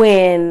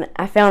 When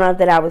I found out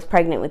that I was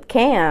pregnant with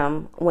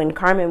Cam, when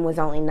Carmen was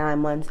only 9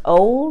 months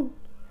old,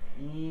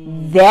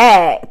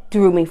 that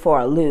threw me for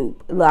a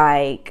loop.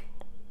 Like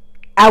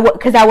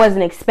because I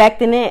wasn't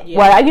expecting it. Yeah.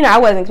 Well, I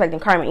wasn't expecting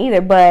Carmen either,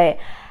 but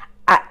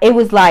it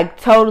was like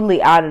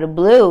totally out of the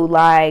blue.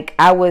 Like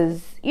I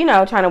was,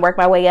 trying to work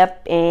my way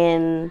up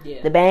in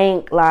the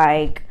bank.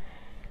 Like,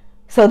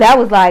 so that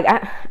was like,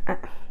 I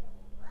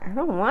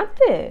don't want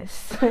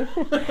this. And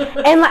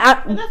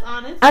like, and that's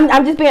honest.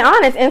 I'm just being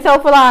honest. And so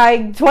for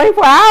like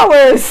 24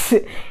 hours,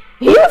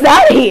 he was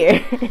out of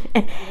here.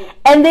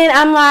 And then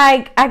I'm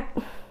like,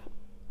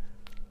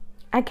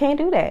 I can't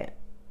do that.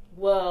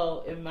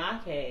 Well, in my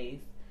case,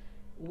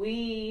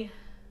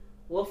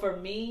 for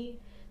me,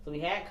 so we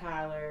had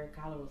Kyler.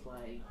 Kyler was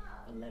like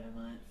 11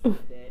 months,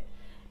 like that.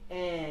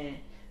 And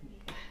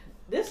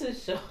this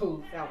just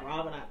shows how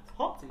Rob and I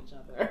talk to each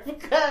other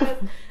because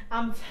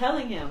I'm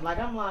telling him,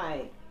 I'm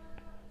like,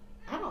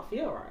 I don't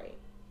feel right.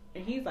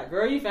 And he's like,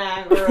 girl, you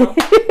fine, girl.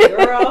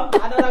 Girl,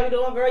 I know how you're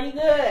doing, girl, you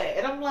good.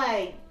 And I'm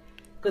like,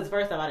 because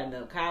first time I didn't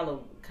know, Kyler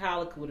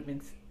would have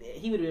been,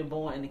 he would have been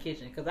born in the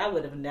kitchen because I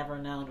would have never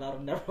known that I would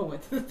have never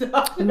went to the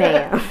doctor.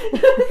 Man.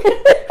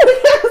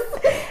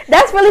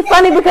 That's really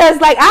funny because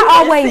I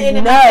always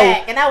know.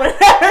 And I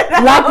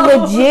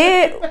would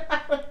legit,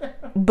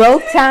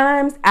 both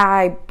times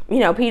I,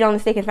 peed on the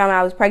stick and found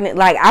out I was pregnant,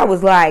 I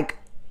was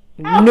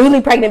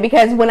newly pregnant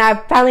because when I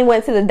finally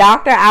went to the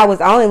doctor, I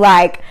was only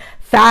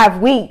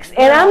 5 weeks.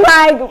 And I'm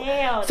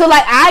like, so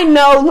I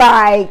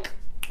know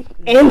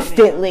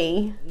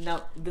instantly.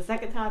 No, the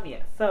second time,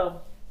 yes. So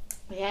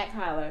we had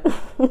Kyler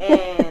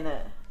and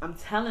I'm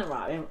telling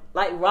Rob, and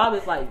Rob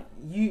is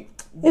you.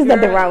 There's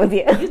nothing wrong with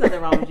you. There's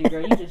nothing wrong with you,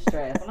 girl. You just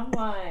stressed. And I'm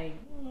like,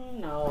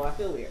 no, I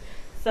feel weird.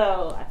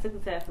 So I took the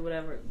test or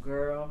whatever.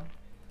 Girl,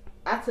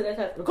 I took that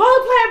test. Go to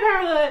Planned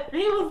Parenthood.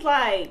 And he was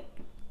like,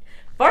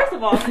 first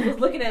of all, he was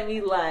looking at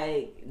me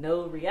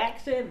no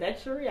reaction.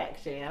 That's your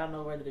reaction. I don't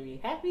know whether to be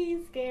happy,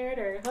 scared,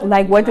 or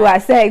what do I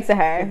say to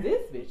her?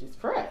 This bitch is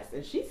pressed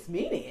and she's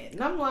meaning it.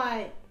 And I'm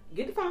like,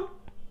 get the phone.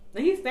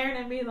 And he's staring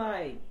at me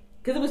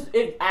because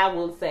I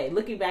will say,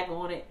 looking back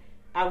on it,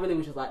 I really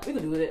was just we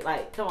can do it.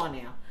 Come on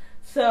now.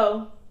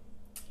 So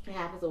it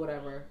happens or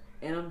whatever.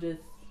 and I'm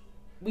just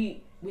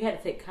we had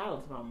to take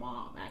Kyler to my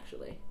mom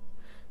actually.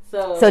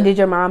 So did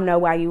your mom know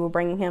why you were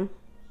bringing him?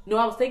 No,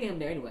 I was taking him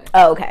there anyway.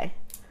 Oh, okay.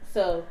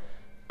 So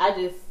I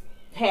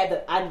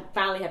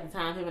finally had the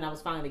time. Him and I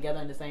was finally together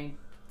in the same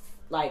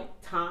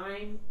like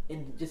time,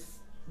 and just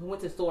we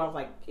went to the store. I was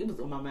like, it was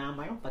on my mind. I'm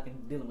like, I'm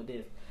fucking dealing with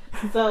this.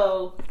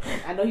 So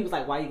I know he was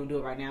like, why are you gonna do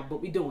it right now?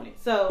 But we doing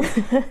it. So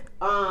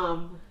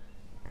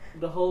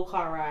the whole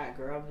car ride,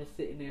 girl, I'm just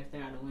sitting there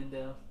staring out the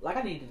window. Like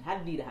I need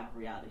to have a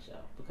reality show,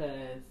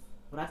 because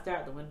when I stare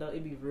out the window,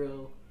 it'd be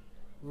real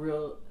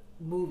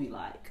movie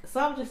like. So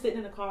I'm just sitting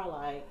in the car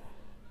like,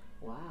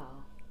 wow.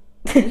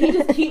 And he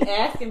just keep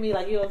asking me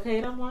like, you okay?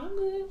 And I'm like,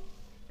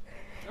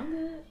 I'm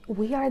good.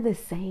 We are the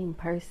same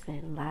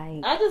person.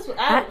 Like I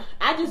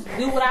just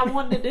do what I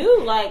wanted to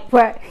do. Like,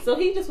 right. So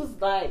he just was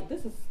like,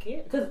 this is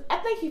scary, because I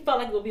think he felt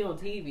like it would be on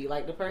TV.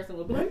 Like the person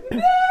would be like,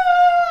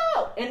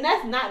 no, and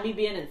that's not me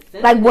being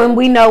insensitive. Like when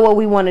we know what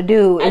we want to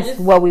do, it's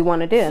what we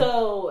want to do.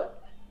 So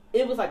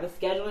it was like the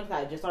scheduling. Cause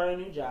I just started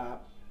a new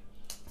job,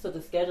 so the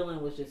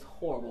scheduling was just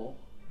horrible.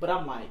 But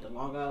I'm like, the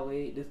longer I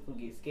wait, this will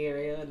get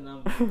scarier, and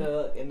I'm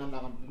stuck, and I'm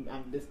not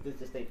gonna. This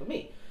just ain't for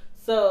me.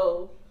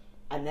 So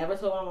I never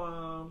told my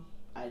mom.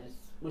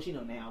 She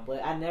know now,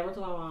 but I never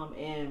told my mom.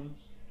 And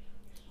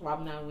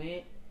Rob and I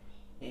went,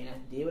 and I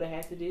did what I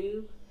had to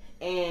do.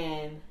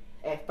 And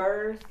at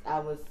first, I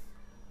was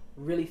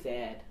really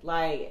sad.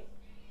 Like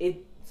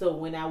it. So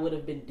when I would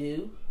have been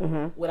due,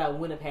 what I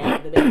wouldn't have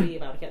had the baby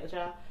if I would have kept the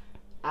child,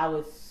 I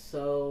was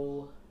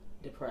so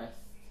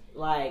depressed.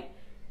 Like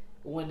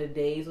when the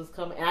days was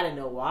coming, and I didn't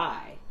know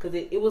why, because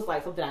it was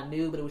like something I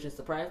knew, but it was just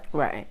suppressed.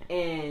 Right.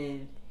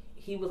 And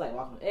he was like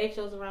walking with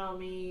eggshells around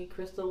me.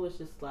 Crystal was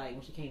just like,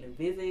 when she came to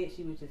visit,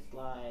 she was just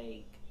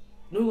like,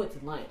 we went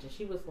to lunch, and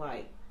she was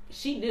like,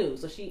 she knew,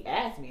 so she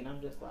asked me, and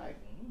I'm just like,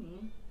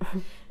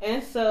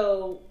 and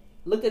so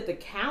looked at the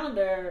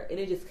calendar, and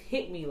it just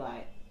hit me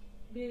like,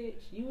 bitch,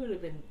 you would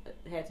have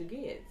had 2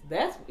 kids.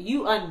 That's,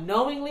 you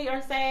unknowingly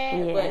are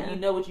sad, but you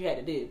know what you had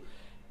to do.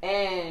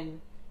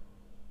 And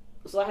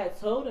so I had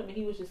told him, and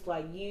he was just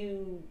like, we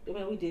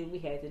did what we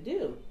had to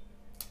do.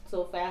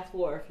 So fast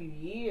forward a few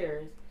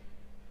years,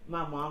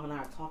 my mom and I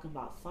are talking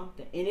about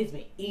something, and it's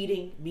been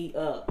eating me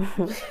up,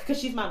 because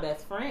she's my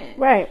best friend,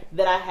 right?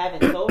 That I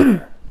haven't told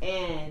her,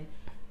 and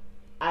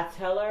I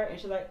tell her, and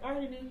she's like, I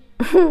already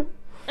knew.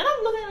 And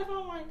I'm looking at her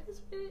phone like, this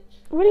bitch.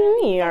 What do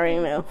you mean you already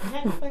know?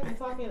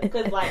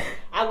 Because like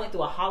I went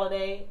through a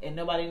holiday and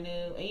nobody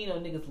knew,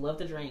 and niggas love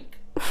to drink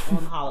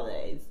on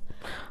holidays.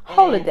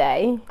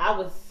 Holiday. I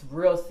was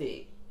real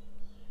sick,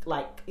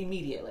 like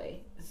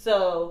immediately.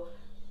 So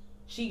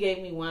she gave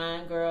me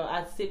wine, girl.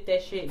 I sipped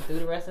that shit and threw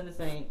the rest in the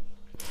sink.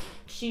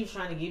 She was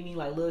trying to give me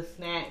like little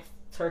snacks,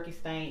 turkey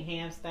stank,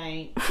 ham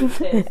stank,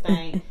 potato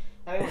stank.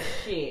 I mean,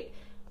 shit.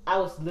 I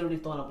was literally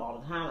throwing up all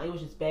the time. It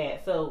was just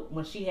bad. So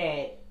when she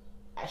had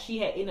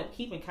ended up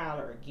keeping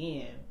Kyler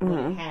again when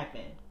it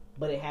happened,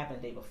 but it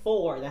happened the day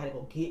before, and I had to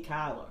go get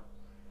Kyler,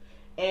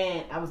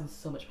 and I was in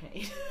so much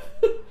pain.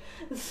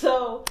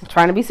 So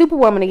trying to be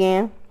Superwoman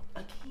again.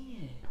 I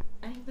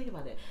didn't think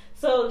about that.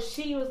 So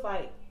she was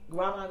like,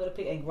 Rob and I go to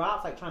pick, and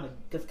Rob's like trying to,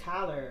 because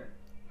Kyler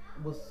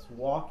was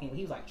walking,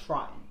 he was like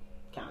trotting,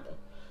 kind of.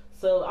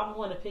 So I'm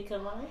going to pick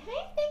him. I'm like,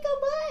 hey, Stinker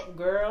Butt,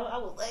 girl. I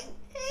was like,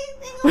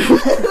 hey,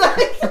 Stinker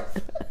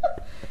Butt.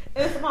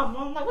 And so my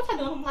mom like, what you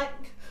doing? I'm like,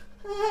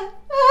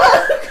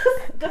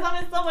 because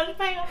I'm in so much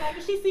pain. I'm like,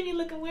 if she see me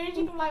looking weird, she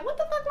can be like, what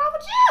the fuck wrong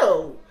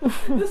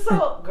with you?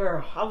 So,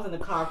 girl, I was in the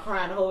car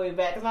crying the whole way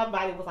back, because my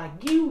body was like,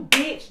 you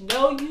bitch,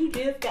 no, you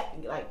just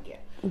got, like,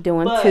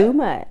 doing too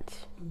much.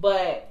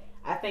 But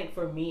I think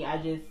for me, I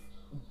just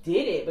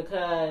did it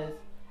because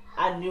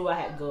I knew I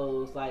had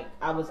goals. Like,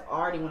 I was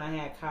already, when I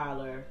had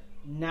Kyler,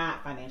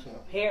 not financially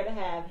prepared to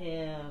have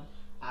him.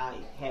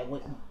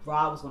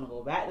 Rob was going to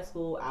go back to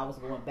school. I was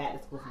going back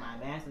to school for my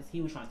master's.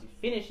 He was trying to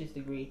finish his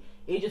degree.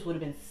 It just would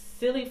have been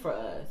silly for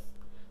us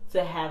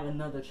to have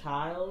another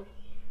child,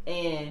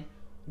 and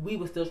we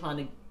were still trying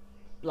to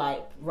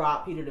like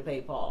rob Peter to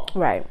pay Paul,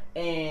 right?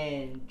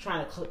 And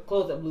trying to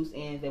close up loose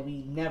ends that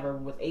we never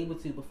was able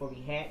to before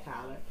we had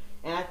Kyler.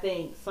 And I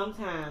think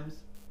sometimes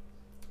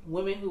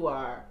women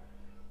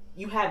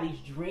you have these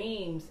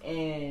dreams,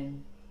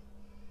 and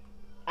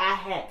I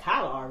had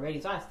Kyler already,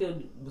 so I still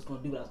was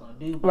going to do what I was going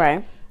to do. But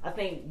right. I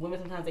think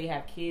women sometimes they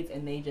have kids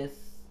and they just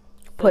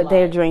put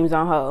their dreams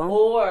on hold,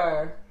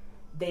 or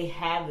they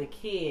have the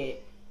kid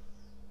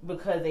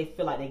because they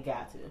feel like they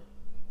got to.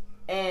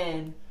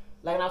 And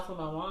like when I was with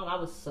my mom, I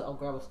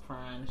was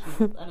crying.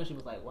 I know she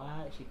was like,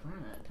 "Why is she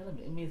crying?" Tell him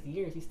it means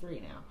years. He's 3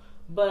 now,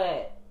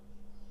 but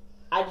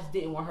I just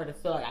didn't want her to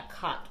feel like I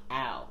cocked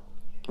out,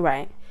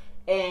 right?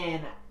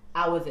 And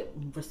I wasn't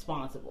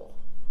responsible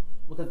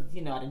because I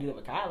didn't do that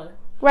with Kyler.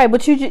 Right,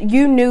 but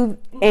you knew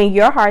in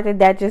your heart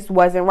that just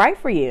wasn't right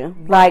for you.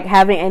 Right. Like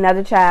having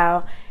another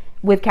child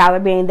with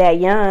Kyler being that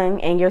young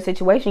and your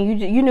situation,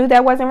 you knew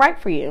that wasn't right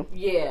for you.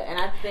 Yeah, and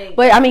I think.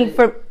 But I mean,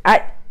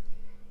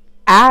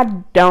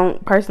 I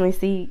don't personally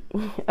see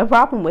a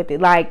problem with it.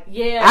 Like,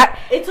 yeah,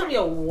 it took me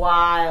a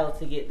while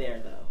to get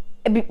there though.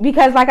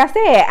 because like I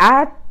said,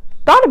 I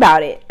thought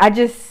about it.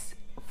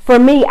 For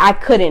me, I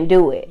couldn't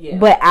do it. Yeah.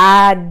 But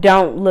I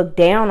don't look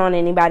down on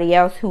anybody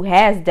else who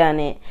has done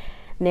it.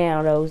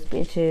 Now, those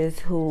bitches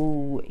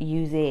who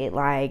use it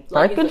like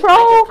birth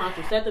control,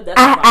 contraceptive,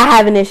 I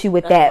have an issue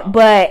with that. Fine.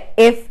 But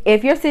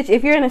if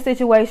you're in a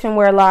situation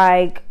where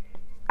like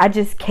I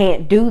just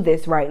can't do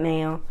this right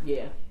now,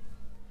 yeah,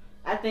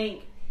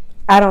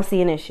 I don't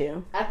see an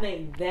issue. I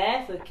think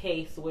that's a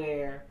case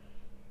where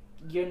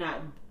you're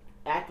not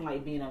acting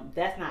like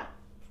that's not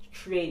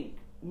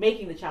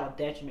making the child a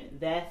detriment.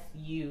 That's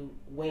you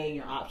weighing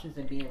your options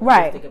and being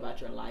realistic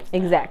about your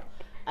lifestyle.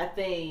 Exactly. I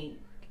think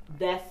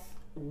that's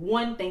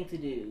one thing to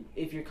do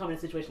if you're coming in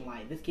a situation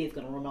like this kid's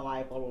gonna ruin my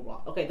life, blah blah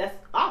blah. Okay, that's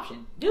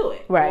option. Do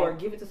it, right? Or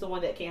give it to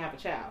someone that can't have a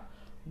child.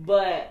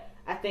 But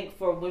I think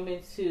for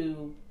women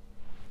who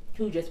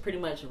just pretty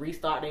much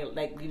restart,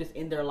 you just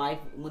end their life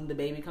when the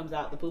baby comes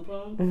out the poop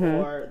room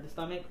or the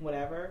stomach,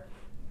 whatever.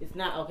 It's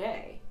not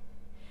okay.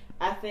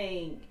 I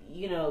think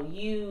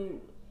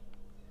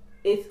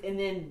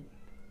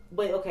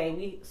but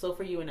okay, so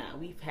for you and I,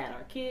 we've had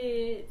our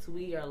kids.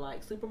 We are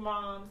like super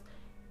moms.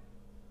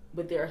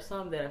 But there are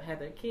some that have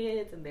had their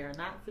kids and they're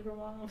not super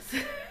moms.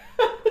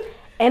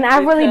 And I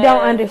really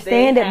don't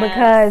understand it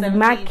because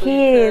my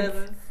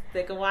kids,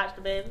 they can watch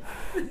the baby.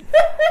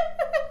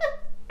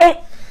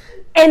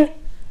 and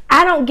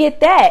I don't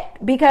get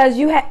that because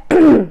you have,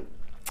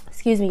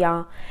 excuse me,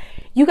 y'all.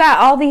 You got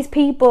all these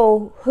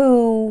people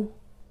who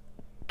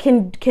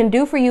can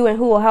do for you and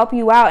who will help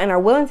you out and are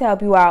willing to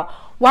help you out.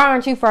 Why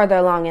aren't you further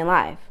along in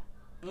life?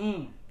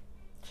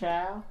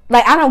 Child.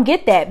 Like, I don't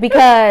get that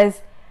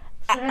because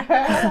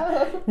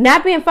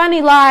not being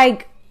funny,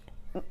 like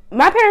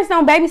my parents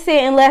don't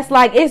babysit unless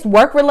like it's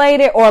work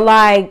related or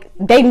like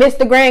they miss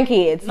the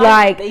grandkids.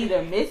 Like they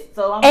either miss.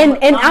 So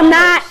I'm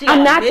not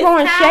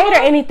throwing shade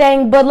or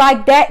anything, but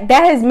like that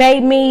has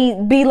made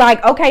me be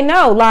like, okay,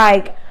 no,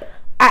 like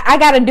I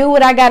gotta do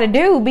what I gotta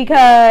do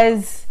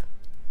because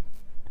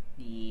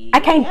I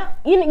can't.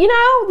 You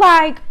know,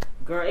 like.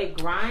 Girl, it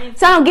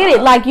grinds. So I don't get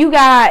it. Like you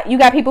got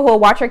people who will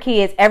watch your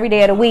kids every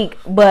day of the week,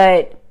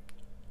 but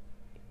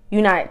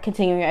you're not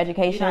continuing your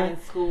education. You're not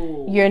in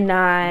school. You're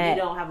not. You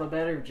don't have a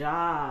better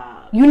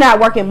job. You're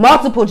not working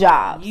multiple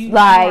jobs. You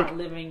aren't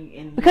living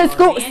in because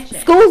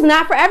school's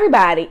not for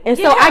everybody, and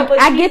so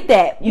I get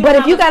that. But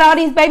if you got all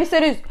these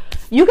babysitters,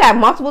 you got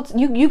multiple.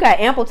 You got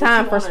ample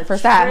time for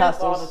side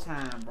hustles all the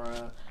time,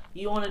 bro.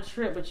 You on a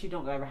trip, but you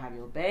don't ever have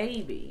your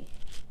baby.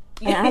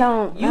 And I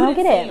don't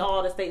get it. Seen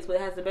all the states where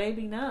it has the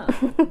baby? No.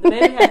 The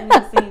baby hasn't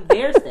even seen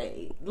their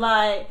state.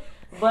 Like,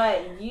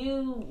 but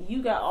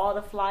you got all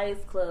the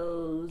flights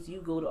closed.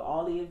 You go to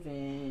all the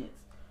events.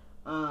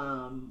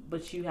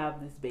 But you have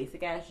this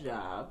basic ass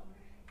job.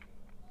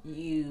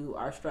 You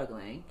are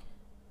struggling.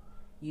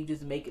 You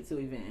just make it to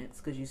events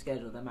because you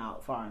schedule them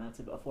out far enough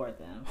to afford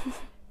them.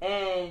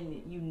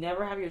 And you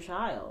never have your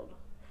child.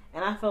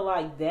 And I feel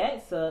like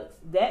that sucks.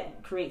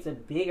 That creates a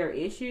bigger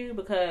issue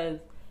because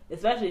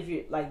especially if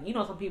you're like,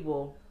 some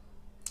people,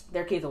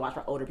 their kids will watch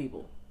for older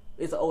people.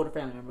 It's an older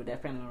family member.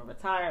 That family member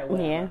retired,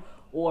 whatever. Yeah.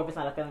 Or if it's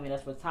not a family member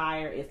that's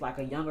retired, it's like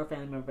a younger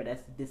family member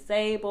that's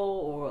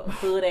disabled or a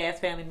hood ass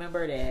family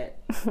member that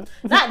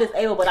not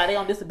disabled, but are they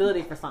on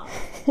disability for something?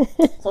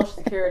 Social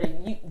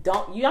Security.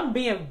 I'm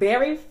being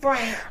very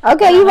frank.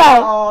 Okay, you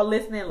right. All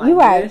listening, like, you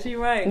right. Yeah, she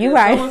right. You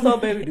right. So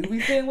baby, do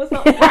we sing with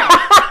something?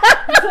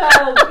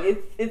 So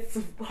it's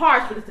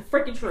harsh, but it's the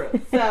freaking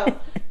truth. So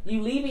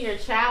you leaving your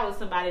child with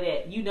somebody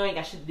that you know ain't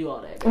got shit to do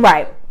all that.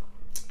 Right.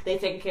 They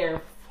taken care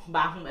of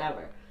by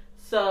whomever.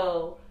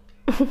 So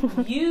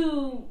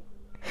you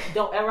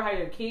don't ever have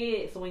your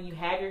kid. So when you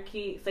have your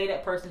kid, say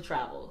that person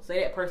travels.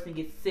 Say that person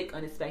gets sick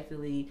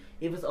unexpectedly.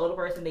 If it's an older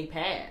person, they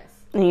pass.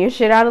 And you're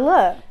shit out of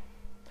luck.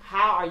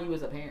 How are you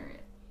as a parent?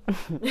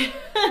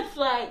 It's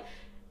like,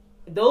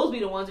 those be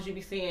the ones that you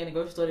be seeing in the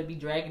grocery store that be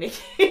dragging their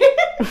kid.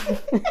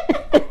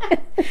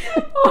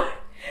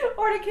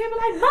 or the kid be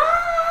like, Mom!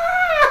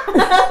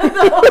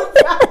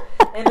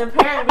 And the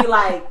parent be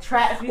like,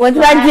 What's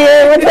that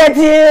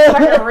do?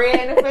 Like a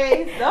red in the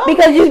face.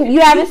 Because you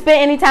haven't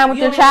spent any time with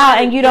your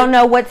child and you don't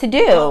know what to do.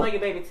 You don't know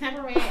your baby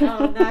temperament,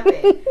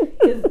 nothing.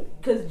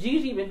 Because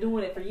Gigi been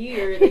doing it for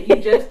years and you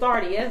just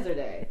started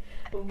yesterday.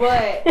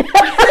 But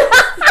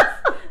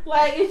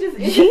like it's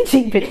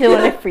Gigi been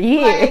doing it for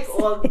years.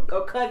 Like,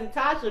 or cousin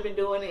Tasha been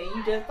doing it and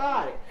you just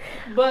started.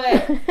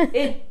 But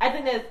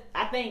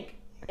I think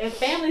and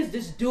families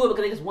just do it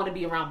because they just want to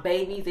be around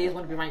babies. They just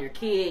want to be around your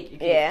kid. Your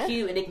kid's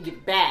cute and they can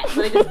get back.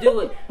 So they just do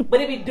it.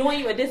 But it be doing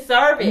you a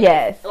disservice.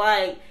 Yes.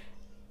 Like,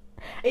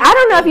 I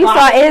don't know if you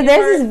saw it.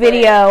 There's this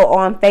video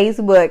on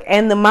Facebook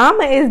and the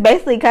mama is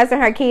basically cussing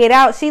her kid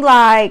out. She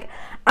like,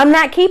 I'm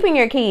not keeping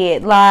your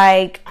kid.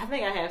 Like, I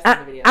think I have seen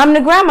the video. I'm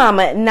the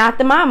grandmama, not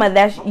the mama.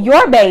 That's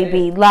your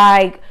baby.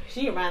 Like,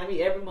 she reminded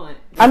me every month.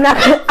 I'm not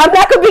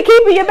gonna be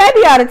keeping your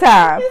baby all the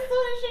time.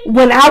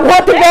 When I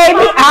want the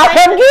baby, I'll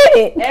come get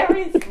it.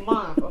 Every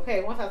month.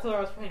 Okay, once I told her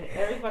I was pregnant,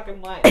 every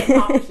fucking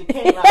month, she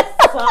came out.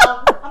 So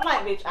I'm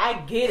like, bitch, I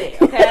get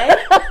it. Okay,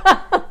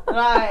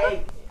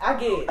 like I I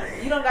get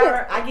it. You don't got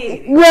her. I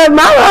get it. Well, my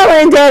mama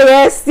and daddy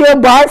are still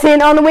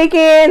bartend on the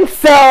weekend,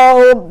 so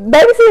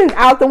babysitting's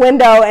out the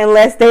window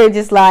unless they're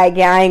just like,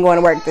 yeah, I ain't going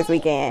to work this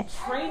weekend.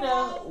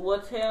 Trina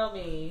will tell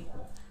me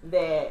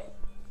that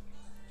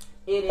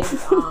it is.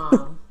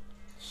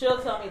 She'll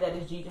tell me that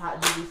it's Gigi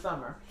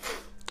Summer.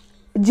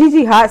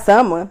 Gigi Hot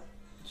Summer.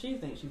 She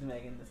thinks she's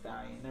Megan Thee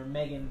Stallion or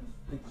Megan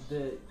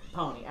the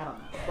Pony. I don't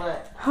know,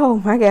 but oh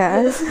my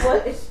gosh,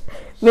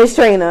 Miss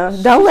Trina,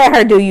 don't let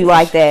her do you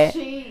like that.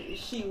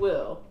 She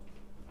will.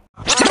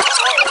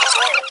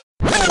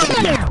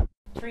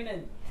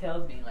 Trina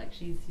tells me like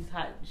she's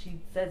hot. She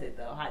says it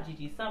though. Hot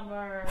Gigi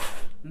Summer,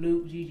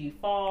 Luke Gigi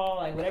Fall,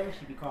 like whatever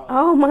she be calling.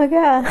 Oh my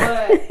god.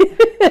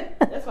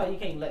 But that's why you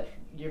can't let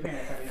your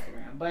parents have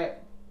Instagram.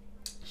 But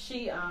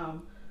she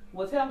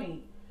will tell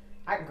me,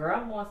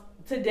 girl wants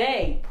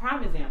today.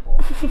 Prime example.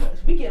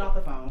 We get off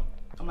the phone.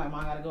 I'm like,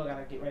 Mom, I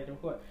gotta get ready to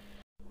record.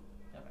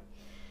 Okay.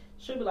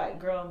 She'll be like,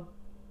 girl,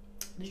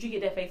 did you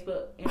get that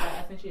Facebook invite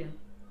I sent you?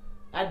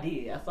 I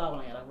did. I saw it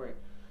when I got off work.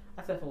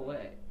 I said, for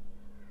what?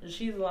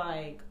 She's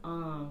like,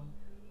 for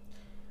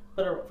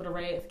the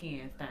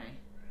Redskins thing.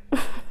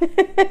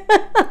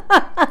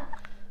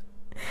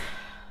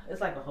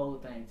 It's like a whole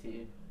thing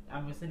too.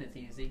 I'm gonna send it to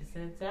you so you can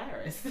send it to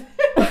Iris.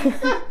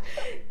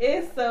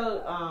 It's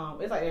so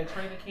it's like a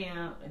training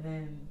camp, and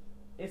then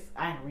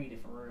I didn't read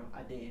it for real.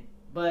 I did,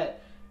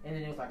 and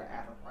then it was like an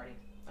after party.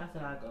 I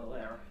said I'll go,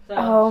 whatever. So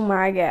oh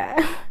my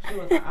god. She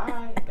was like, all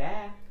right,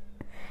 bye.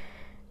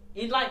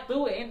 It like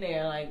threw it in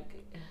there, like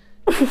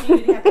she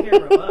didn't have to hear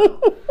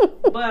rebuttal.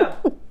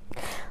 But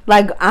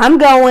like, I'm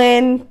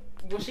going.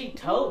 Well, she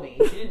told me.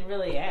 She didn't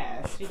really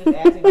ask. She just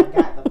asked me if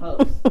I got the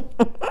post,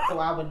 so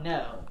I would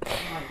know.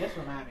 I'm like, this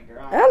remind me,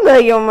 girl. I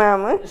love your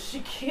mama. She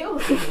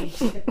kills me.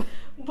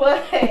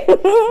 but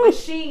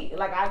she,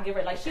 like, I give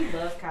her, like, she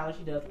loves Kyler.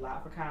 She does a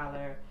lot for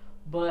Kyler,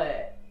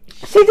 but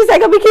she just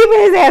ain't gonna be keeping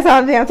his ass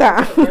all the damn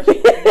time.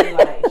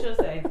 She'll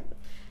say,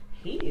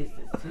 he is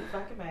just too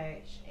fucking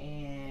much,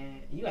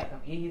 and you gotta come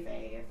get his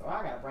ass, or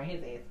I gotta bring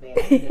his ass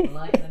back. He's just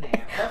lunch and a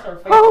nap. That's her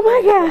favorite. Oh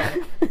my god.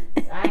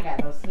 I ain't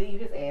got no sleep.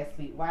 His ass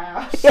sleep.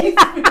 Wow. She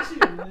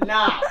does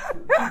not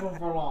keep him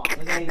for long.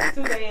 Okay,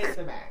 2 days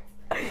to max.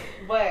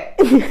 But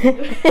she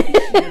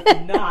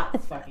does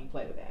not fucking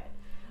play with that.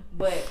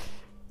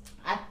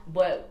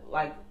 But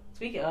like,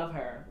 speaking of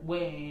her,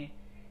 when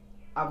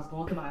I was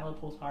going through my little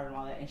postpartum and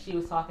all that, and she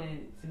was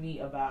talking to me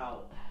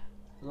about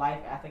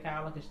life after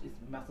Kyla, because it's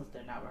my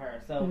sister, not with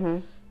her.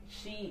 So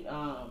she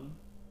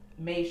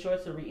made sure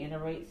to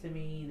reiterate to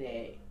me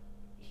that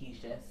he's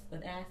just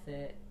an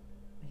asset.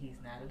 He's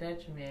not a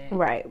detriment.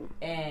 Right.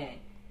 And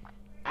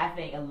I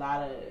think a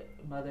lot of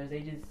mothers,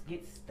 they just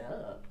get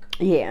stuck.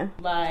 Yeah.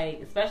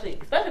 Like, especially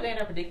if they're in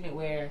a predicament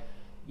where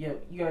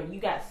you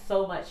got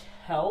so much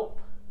help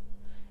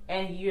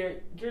and you're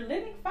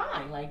living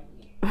fine. Like,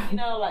 you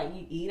know, like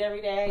you eat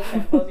every day, you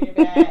have clothes in your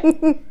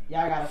bag,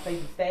 y'all got a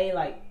place to stay.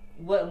 Like,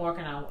 what more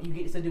can you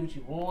get to do what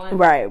you want?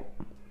 Right.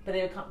 But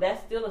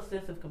that's still a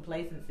sense of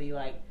complacency.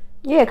 Like,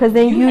 yeah, because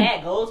then you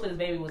had goals for this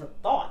baby was a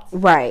thought.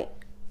 Right.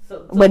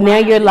 So but now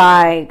you're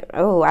like,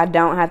 oh, I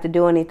don't have to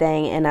do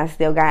anything, and I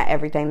still got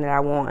everything that I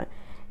want.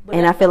 But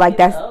and I feel like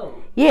that's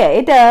yeah,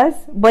 it does.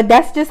 But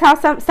that's just how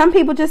some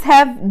people just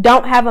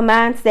don't have a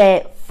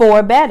mindset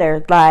for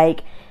better.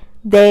 Like,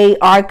 they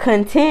are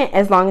content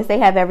as long as they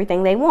have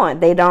everything they want.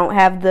 They don't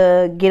have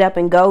the get up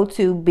and go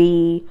to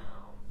be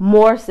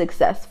more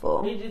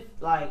successful. It just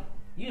like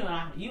you and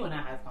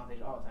I have this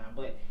conversation all the time,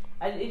 but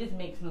it just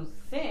makes no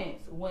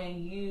sense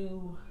when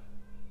you.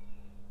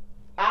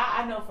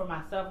 I know for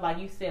myself, like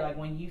you said, like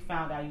when you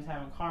found out you was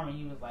having Carmen,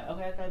 you was like,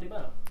 okay, I gotta do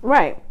both.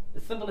 Right.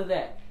 As simple as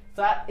that.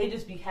 So it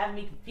just be having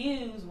me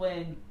confused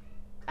when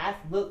I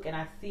look and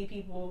I see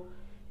people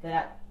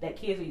that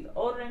kids are either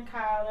older than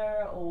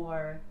Kyler,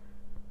 or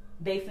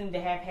they seem to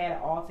have had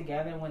it all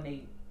together when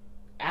they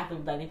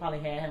they probably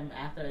had him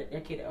after their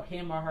kid, or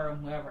him or her or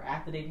whoever,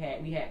 after we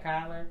had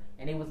Kyler,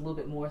 and it was a little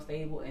bit more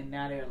stable, and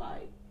now they're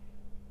like,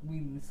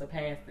 we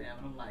surpassed them.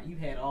 And I'm like, you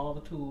had all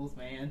the tools,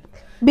 man.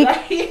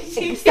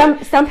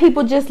 Some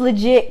people just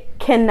legit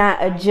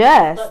cannot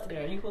adjust.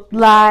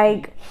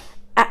 Like,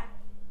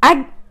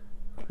 I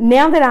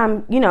now that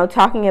I'm,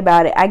 talking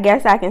about it, I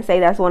guess I can say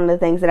that's one of the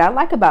things that I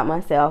like about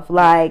myself.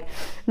 Like,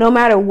 no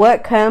matter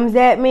what comes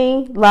at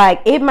me,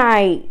 like, it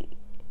might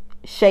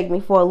shake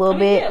me for a little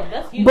bit,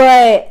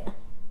 but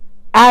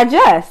I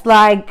adjust.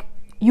 Like,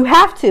 you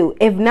have to.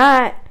 If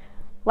not,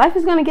 life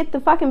is gonna get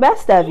the fucking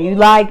best of you.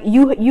 Like,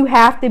 you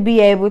have to be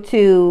able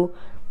to.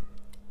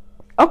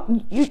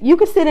 Oh, you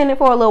can sit in it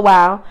for a little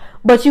while,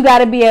 but you got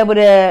to be able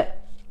to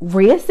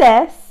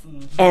reassess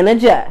and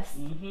adjust.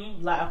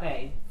 Like,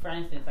 okay, for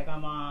instance, like my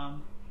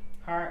mom,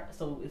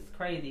 so it's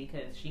crazy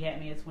because she had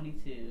me at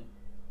 22.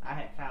 I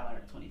had Kyler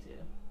at 22,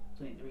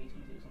 23, 22,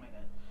 something like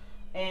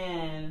that,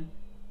 and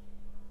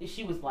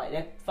she was like,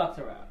 that fucked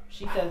her up.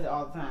 She says it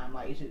all the time.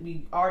 Like,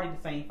 we already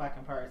the same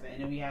fucking person,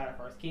 and then we had our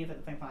first kids at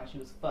the same time. She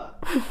was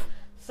fucked.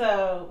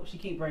 So she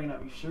keep bringing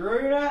up, you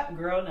sure you're not?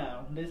 Girl,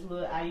 no. This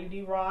little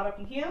IUD rod up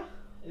in here,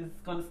 is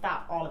going to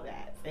stop all of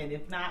that. And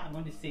if not, I'm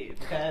going to sue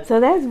because. So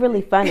that's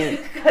really funny.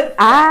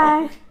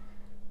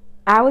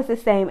 I was the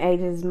same age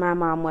as my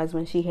mom was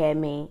when she had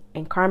me,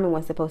 and Carmen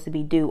was supposed to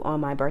be due on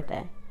my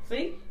birthday.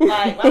 See?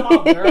 Like, my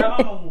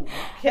mom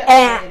kept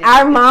and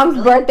our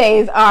mom's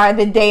birthdays are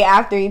the day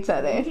after each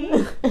other.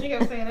 Mm-hmm. She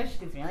kept saying that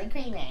shit is really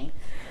creamy.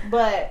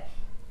 But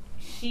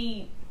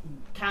she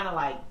kind of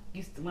like,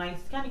 when I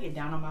used to kind of get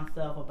down on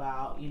myself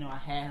about, you know, I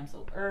had him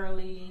so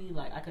early,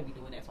 like, I could be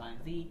doing X, Y,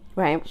 and Z.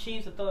 Right. She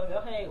used to throw it,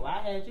 hey, why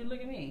had you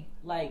look at me?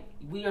 Like,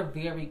 we are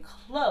very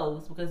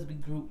close because we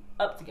grew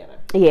up together.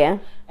 Yeah.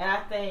 And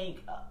I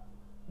think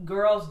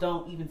girls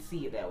don't even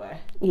see it that way.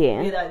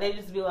 Yeah. You know, they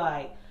just be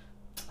like,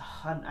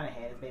 I done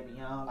had this baby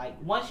young. Like,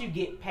 once you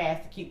get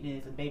past the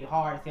cuteness and baby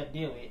hard to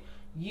deal with,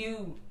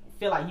 you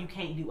feel like you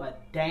can't do a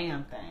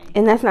damn thing.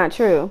 And that's not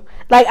true.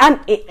 Like,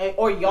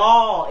 or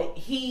y'all,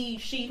 he,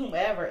 she,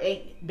 whomever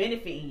ain't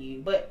benefiting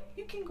you, but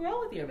you can grow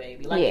with your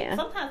baby. Like,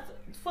 sometimes,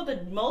 for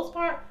the most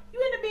part, you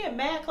end up being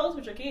mad close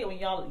with your kid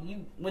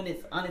when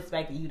it's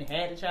unexpected. You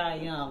had a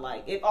child young.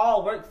 Like, it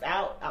all works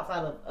out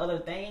outside of other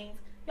things.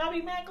 Y'all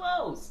be mad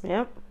close.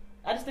 Yep.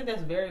 I just think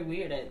that's very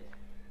weird that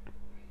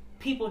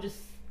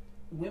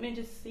women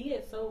just see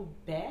it so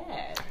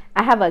bad.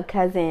 I have a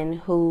cousin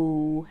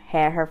who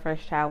had her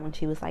first child when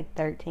she was like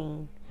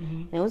 13. Mm-hmm.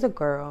 And it was a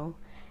girl.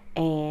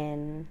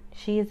 And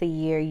she is a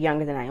year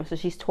younger than I am. So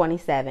she's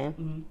 27.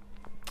 Mm-hmm.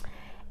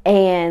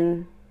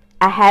 And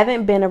I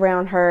haven't been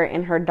around her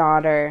and her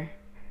daughter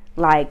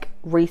like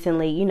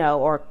recently, you know,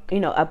 or, you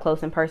know, up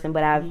close in person.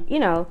 But I've, you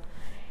know,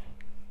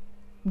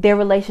 their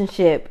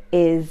relationship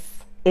is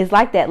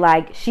like that.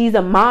 Like, she's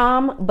a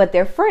mom, but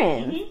they're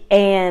friends. Mm-hmm.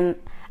 And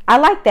I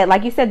like that.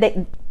 Like you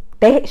said,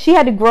 she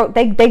had to grow.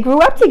 They grew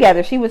up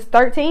together. She was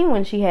 13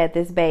 when she had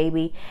this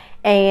baby,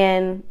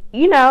 and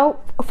you know,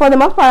 for the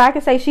most part, I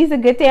can say she's a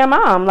good damn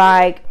mom.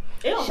 Like,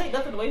 it don't take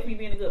nothing away from you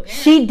being a good parent.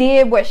 She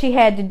did what she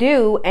had to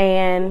do,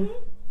 and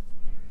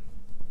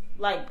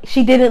like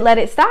she didn't let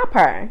it stop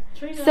her.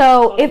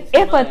 So if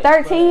a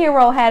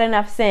 13-year-old had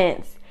enough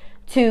sense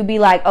to be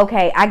like,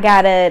 okay, I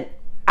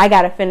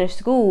gotta finish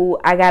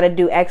school. I gotta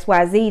do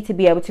XYZ to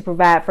be able to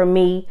provide for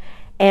me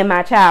and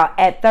my child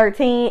at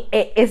 13,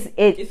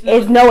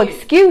 it's no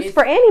excuse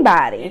for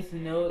anybody. It's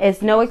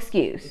no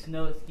excuse. It's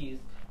no excuse.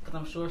 Because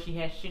I'm sure she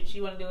had shit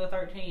she wanted to do at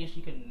 13 and she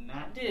could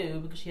not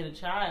do because she had a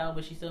child,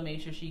 but she still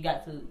made sure she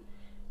got to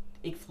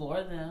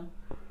explore them.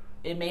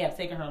 It may have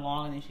taken her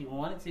longer than she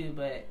wanted to,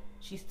 but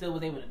she still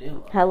was able to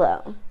do it.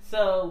 Hello.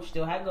 So,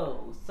 still had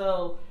goals.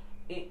 So,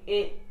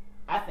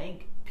 I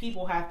think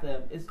people have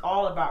to, it's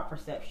all about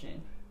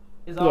perception.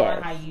 It's all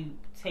about how you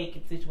take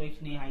a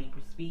situation and how you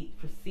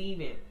perceive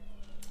it.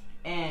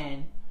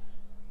 And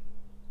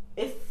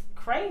it's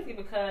crazy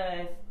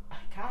because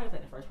Kylie's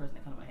like the first person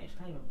that comes to my head. She's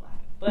not even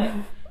black, but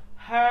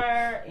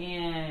her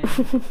and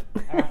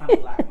I gotta find a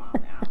black mom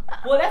now.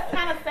 Well, that's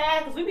kind of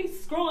sad because we be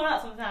screwing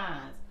up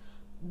sometimes.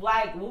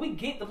 Like, when we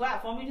get the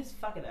platform, we just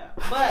fuck it up.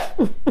 But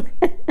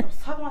I was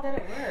talking about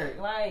that at work.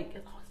 Like,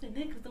 it's always the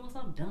niggas doing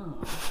something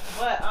dumb.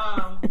 But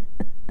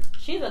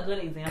she's a good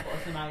example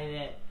of somebody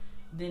that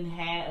then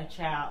had a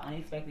child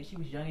unexpected. She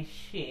was young as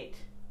shit.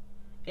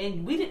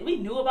 And we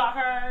knew about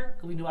her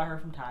because we knew about her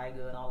from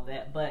Tyga and all of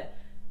that. But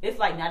it's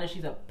like now that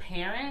she's a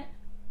parent,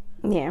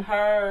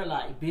 her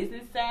like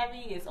business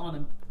savvy is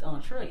on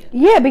a trillion.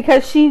 Yeah,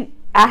 because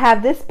I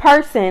have this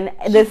person,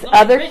 this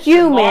other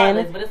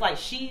human, but it's like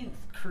she's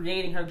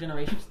creating her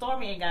generation.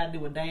 Stormy ain't got to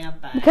do a damn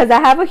thing because I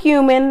have a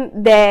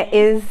human that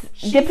is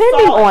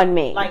depending on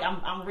me. Like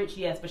I'm rich,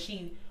 yes, but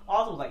she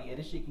also was like, yeah,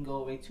 this shit can go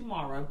away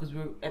tomorrow because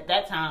at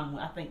that time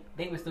I think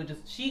they were still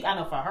just I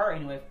know for her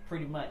anyway,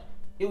 pretty much.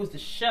 It was the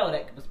show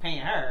that was paying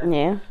her.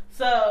 Yeah.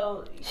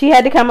 So she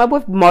had to come up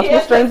with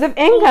multiple streams of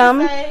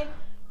income. Say,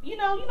 you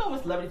know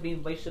when celebrities be in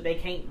a relationship, they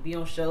can't be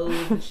on shows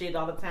and shit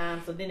all the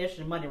time. So then there's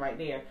your money right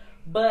there.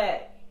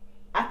 But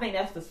I think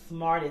that's the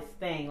smartest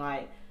thing.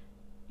 Like,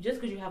 just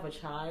because you have a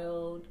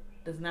child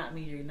does not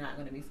mean you're not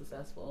going to be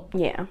successful.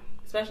 Yeah.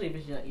 Especially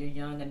if you're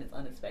young and it's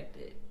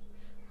unexpected.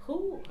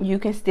 You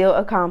can still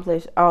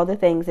accomplish all the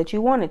things that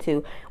you wanted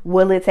to.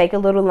 Will it take a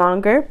little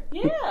longer?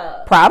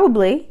 Yeah.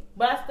 Probably.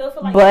 But I still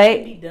feel like it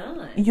can be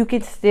done. You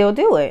could still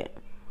do it.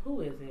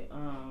 Who is it?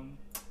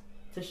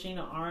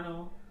 Tashina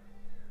Arnold.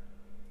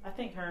 I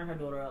think her and her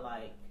daughter are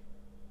like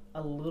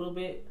a little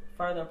bit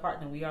further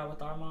apart than we are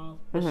with our moms.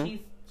 But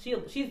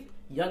she's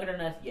younger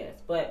than us, yes.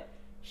 But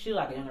she's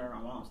like younger than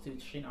our moms too.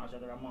 Tashina Arnold's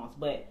younger than our moms.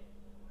 But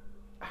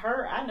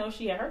I know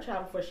she had her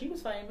child before she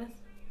was famous.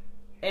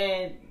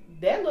 And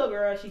that little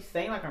girl, she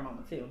sang like her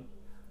mama too.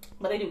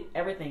 But they do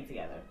everything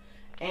together.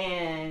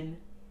 And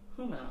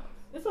who knows?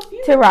 It's a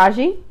few.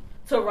 Taraji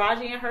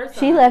and her son.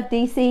 She left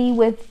DC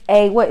with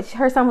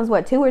her son was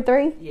 2 or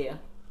 3? Yeah.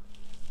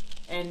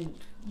 And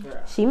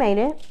girl. She made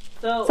it.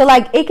 So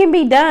like it can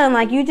be done.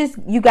 Like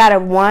you gotta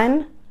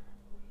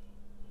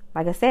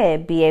like I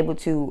said, be able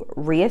to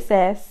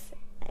reassess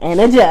and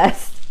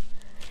adjust.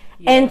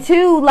 Yeah. And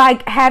 2,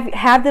 like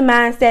have the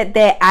mindset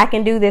that I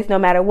can do this no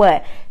matter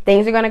what.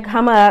 Things are gonna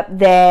come up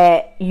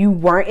that you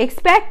weren't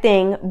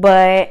expecting,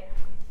 but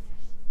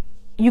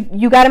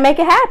you got to make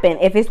it happen.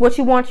 If it's what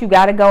you want, you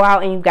got to go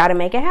out and you got to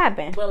make it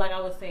happen. But like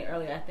I was saying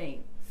earlier, I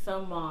think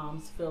some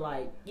moms feel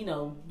like, you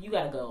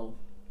got to go.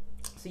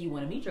 So you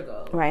want to meet your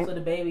goal. Right. So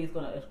the baby is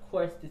going to, of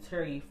course,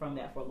 deter you from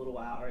that for a little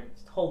while or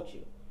hold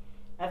you.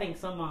 I think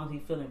some moms be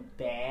feeling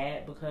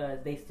bad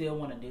because they still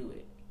want to do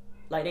it.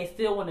 Like, they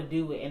still want to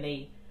do it and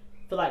they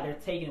feel like they're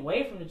taking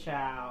away from the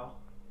child,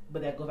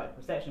 but that goes back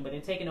to perception. But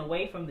they're taking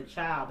away from the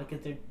child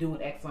because they're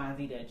doing X, Y, and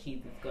Z to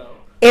achieve this goal.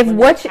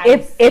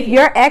 If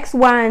your X,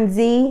 Y, and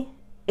Z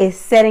is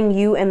setting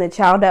you and the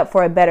child up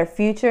for a better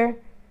future,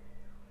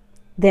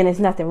 then there's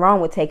nothing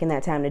wrong with taking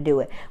that time to do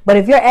it. But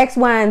if your X,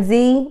 Y, and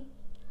Z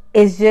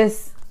is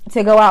just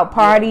to go out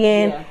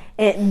partying,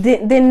 and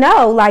then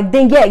no, like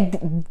then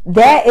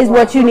that is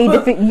what you need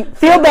to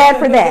feel bad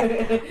for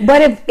that.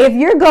 But if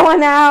you're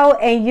going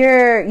out and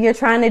you're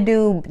trying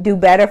to do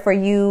better for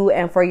you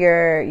and for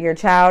your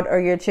child or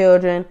your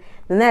children,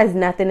 then that is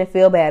nothing to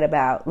feel bad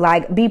about.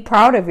 Like, be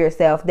proud of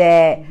yourself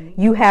that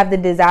you have the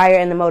desire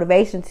and the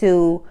motivation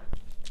to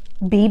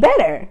be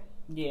better.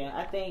 Yeah,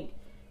 I think.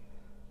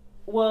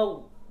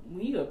 Well,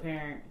 when you're a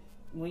parent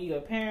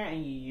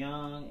and you're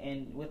young,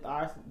 and with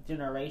our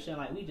generation,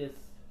 like, we just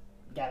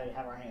gotta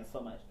have our hands so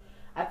much.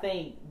 I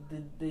think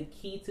the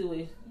key to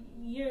it is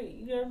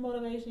your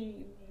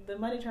motivation. The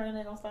money train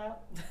ain't gonna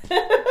stop.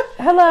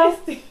 Hello.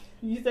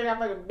 You still got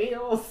fucking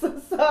bills,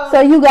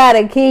 so you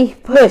gotta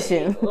keep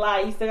pushing.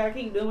 Like, you still gotta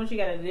keep doing what you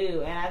gotta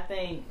do. And I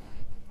think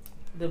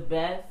the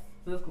best,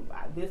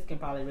 this can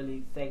probably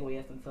really segue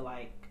us into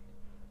like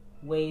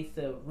ways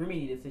to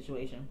remedy the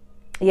situation.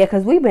 Yeah,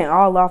 because we've been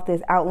all off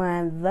this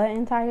outline the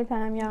entire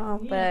time, y'all.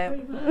 Yeah,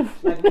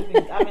 but pretty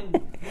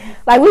much.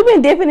 Like, we've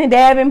been dipping and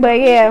dabbing, but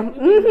yeah. Got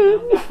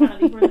kind of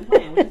deeper in the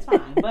plan, which is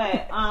fine.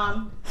 But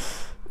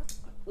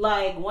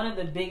like, one of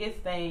the biggest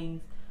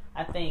things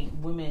I think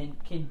women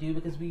can do,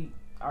 because we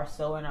are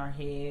so in our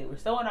head,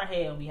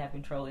 and we have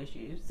control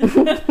issues,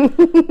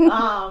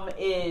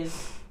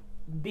 is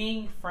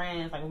being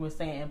friends, like we were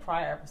saying in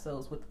prior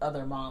episodes, with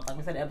other moms. Like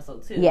we said in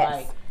episode 2, yes.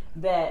 Like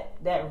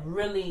that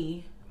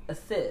really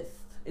assists.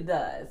 It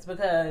does,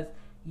 because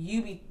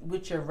you be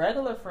with your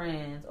regular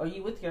friends, or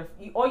you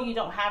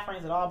don't have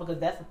friends at all, because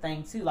that's the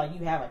thing too. Like,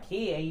 you have a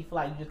kid and you feel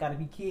like you just gotta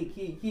be kid.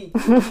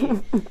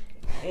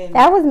 And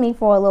that was me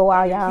for a little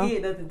while, y'all. The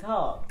kid doesn't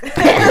talk.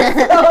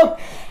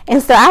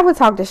 So I would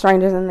talk to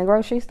strangers in the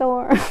grocery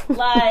store.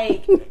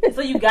 Like,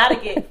 so you gotta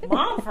get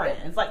mom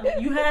friends. Like,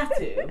 you have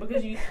to,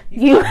 because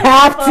you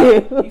have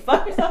to. You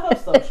fuck yourself up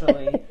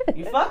socially.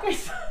 You fuck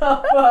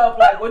yourself up.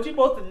 Like, what you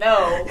supposed to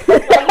know?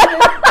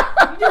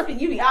 Like,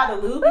 you be out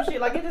of the loop and shit.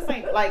 Like, it just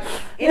ain't like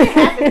it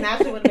happens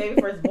naturally when the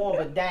baby first born.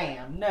 But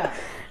damn, no.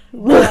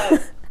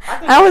 But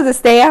I was a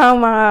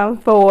stay-at-home mom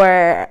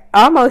for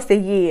almost a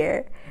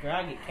year. Girl,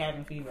 I get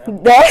cabin fever.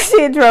 That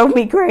shit drove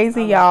me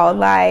crazy, y'all.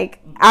 Like,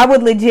 I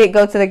would legit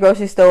go to the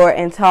grocery store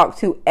and talk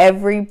to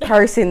every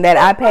person that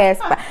I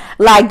passed by.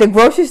 Like, the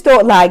grocery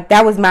store, like,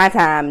 that was my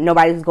time.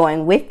 Nobody was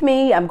going with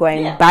me. I'm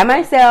going by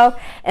myself,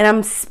 and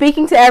I'm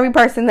speaking to every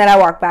person that I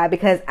walk by,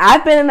 because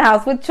I've been in the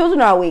house with children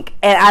all week,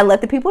 and I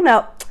let the people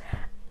know,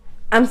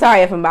 I'm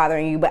sorry if I'm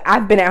bothering you, but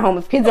I've been at home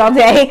with kids all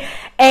day,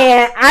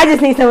 and I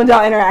just need some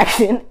adult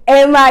interaction.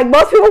 And, like,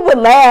 most people would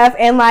laugh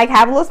and, like,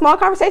 have a little small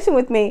conversation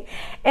with me.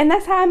 And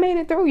that's how I made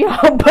it through,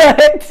 y'all.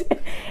 But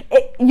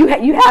you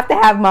have to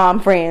have mom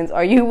friends,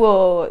 or you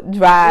will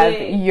drive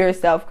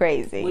yourself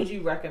crazy. Would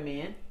you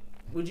recommend?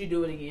 Would you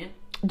do it again?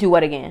 Do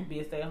what again?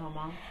 Be a stay-at-home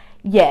mom?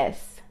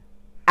 Yes.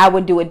 I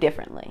would do it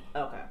differently.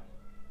 Okay.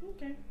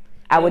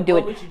 I would do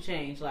it. What would you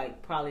change?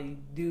 Like, probably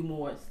do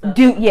more stuff.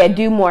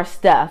 Do more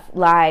stuff.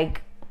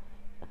 Like,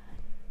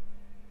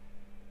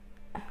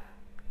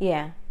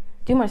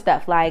 do more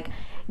stuff. Like,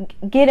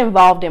 get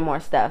involved in more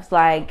stuff.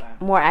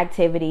 Like, more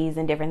activities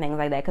and different things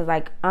like that. Because,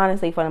 like,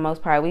 honestly, for the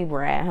most part, we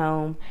were at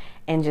home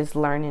and just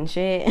learning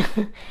shit.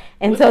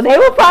 And so they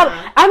were probably,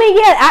 I mean,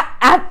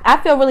 I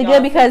feel really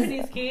good, because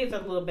these kids are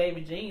little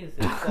baby geniuses.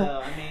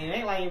 So, I mean, it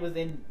ain't like it was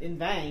in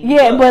vain.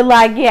 Yeah, but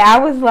like, I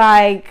was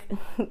like,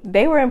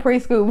 they were in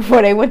preschool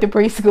before they went to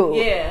preschool.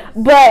 Yeah.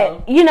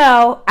 But,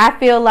 I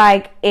feel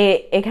like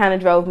it kind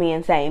of drove me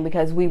insane,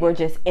 because we were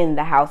just in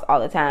the house all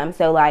the time.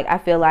 So, like, I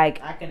feel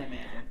like I can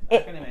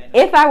imagine.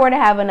 If I were to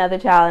have another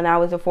child and I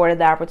was afforded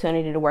the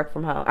opportunity to work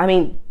from home, I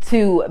mean,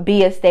 to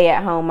be a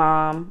stay-at-home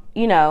mom,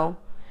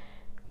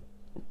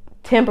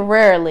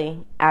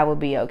 temporarily, I would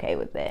be okay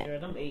with that. Girl,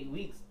 them 8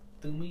 weeks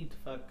threw me to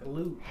fuck a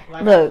loop.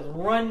 Like, look,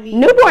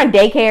 newborn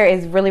daycare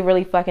is really,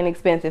 really fucking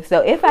expensive. So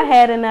if I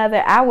had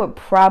another, I would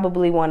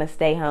probably want to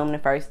stay home the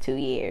first 2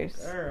 years.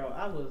 Girl,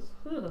 I was.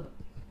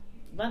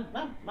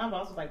 My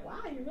boss was like, "Wow,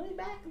 you're really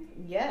back?"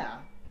 Yeah,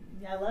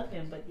 I love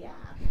him, but yeah.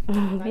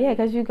 Yeah,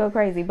 because you go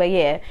crazy. But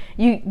yeah,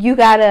 you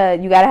gotta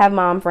have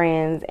mom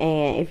friends,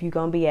 and if you're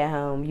gonna be at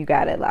home, you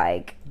gotta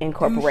like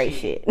incorporate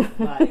shit.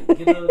 Like,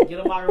 get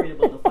a margarita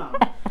bowl or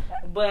something.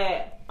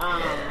 But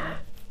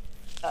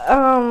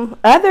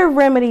other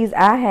remedies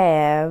I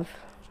have,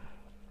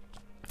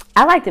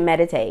 I like to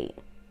meditate.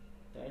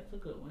 That's a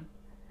good one.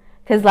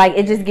 Because, like,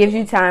 it just gives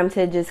you time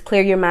to just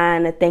clear your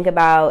mind, to think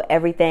about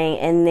everything.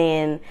 And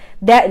then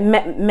that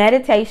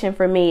meditation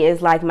for me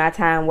is, like, my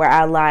time where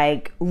I,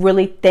 like,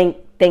 really think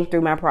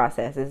through my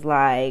process. It's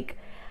like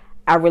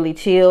I really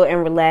chill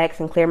and relax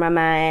and clear my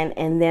mind.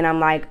 And then I'm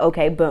like,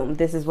 okay, boom,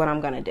 this is what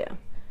I'm going to do.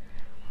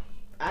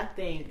 I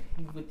think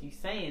with you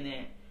saying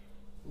that,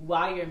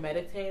 while you're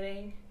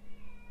meditating,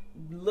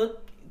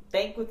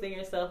 think within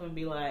yourself and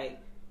be like,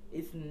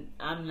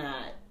 I'm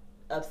not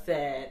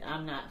upset,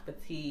 I'm not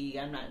fatigued,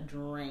 I'm not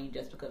drained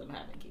just because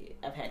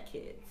I've had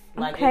kids.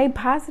 Like, okay,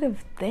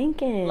 positive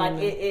thinking. Like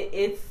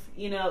it's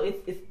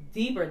it's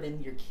deeper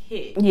than your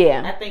kid.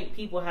 Yeah. I think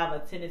people have a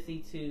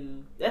tendency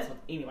to, that's what,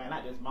 anyway,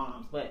 not just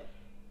moms, but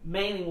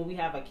mainly when we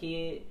have a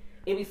kid,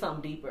 it be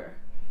something deeper.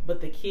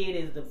 But the kid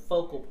is the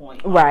focal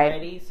point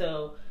already. Right.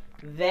 So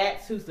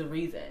that's who's the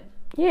reason.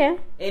 Yeah.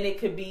 And it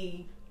could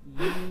be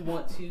you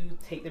want to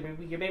take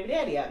your baby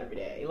daddy out every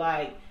day.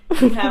 Like,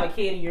 you have a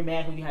kid and you're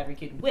mad who you have your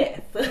kid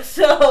with.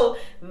 So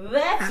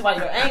that's why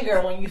your anger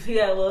when you see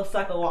that little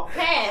sucker walk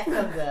past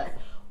comes up.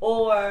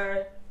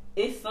 Or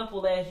it's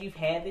simple as you've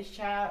had this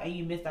child and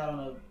you missed out on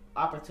an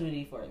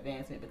opportunity for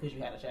advancement because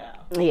you had a child.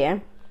 Yeah.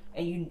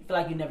 And you feel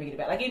like you never get it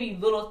back. Like, it be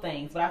little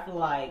things, but I feel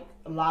like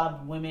a lot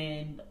of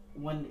women,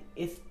 when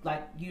it's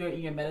like you're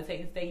in your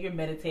meditating state, you're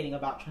meditating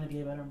about trying to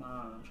be a better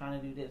mom,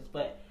 trying to do this.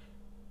 But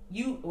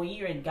when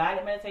you're in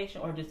guided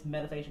meditation or just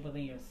meditation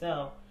within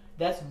yourself,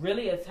 that's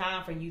really a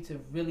time for you to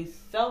really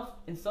self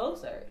and soul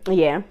search.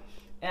 Yeah.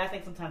 And I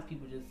think sometimes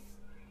people just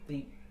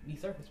be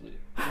surface with it.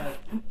 Like,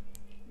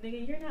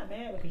 nigga, you're not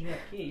mad because you have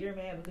a kid. You're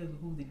mad because of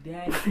who the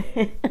daddy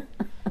is.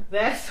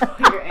 That's why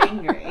you're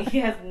angry. It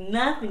has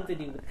nothing to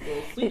do with the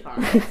little sweetheart.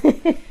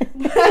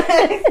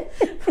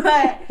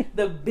 but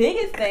the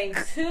biggest thing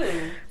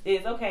too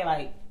is, okay,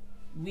 like,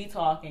 we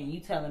talking, you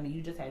telling me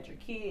you just had your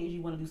kids,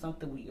 you want to do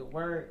something with your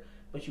work,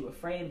 but you're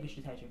afraid because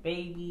you just had your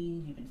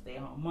baby, you've been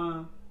stay-at-home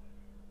mom.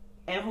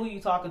 And who you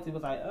talking to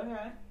was like,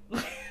 okay.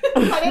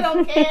 Like, they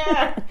don't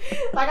care.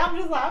 Like, I'm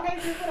just like, okay,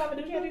 just whatever,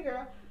 do you have your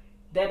girl?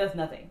 That does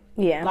nothing.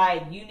 Yeah.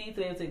 Like, you need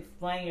to be able to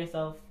explain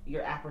yourself,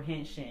 your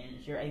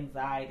apprehensions, your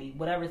anxiety,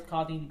 whatever is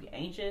causing you to be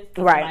anxious.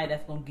 Right. Somebody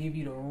that's going to give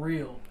you the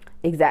real.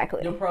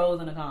 Exactly. The pros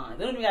and the cons.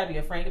 They don't even got to be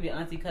a friend. It could be an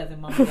auntie,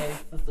 cousin, mom, daddy,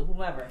 sister,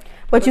 whomever.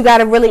 But you got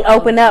to really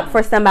open up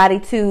for somebody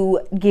to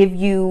give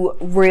you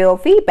real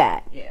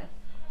feedback. Yeah.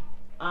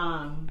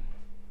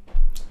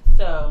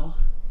 So,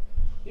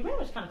 you pretty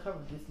much kind of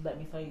covered this. Let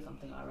me tell you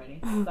something already.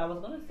 So I was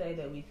going to say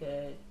that we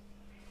could,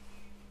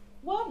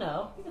 well,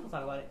 no, we can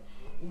talk about it.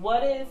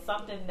 What is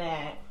something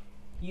that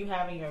you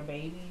having your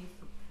babies,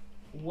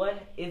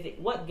 what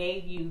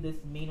gave you this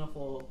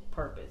meaningful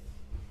purpose?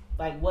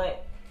 Like,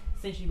 what,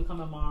 since you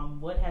become a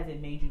mom, what has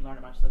it made you learn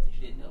about yourself that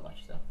you didn't know about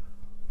yourself?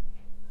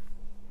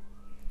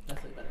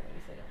 That's a better way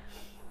to say that.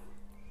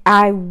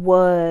 I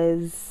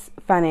was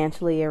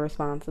financially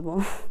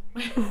irresponsible.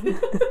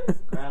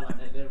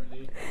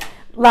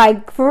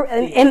 Like, for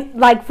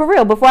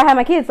real, before I had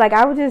my kids, like,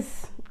 I would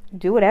just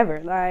do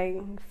whatever. Like,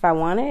 if I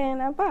want it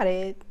and I bought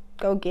it,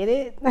 go get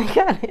it, I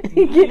got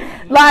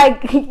it.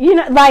 Like, you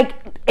know, like,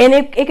 and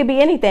it could be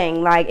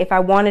anything. Like, if I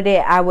wanted it,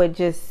 I would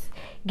just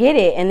get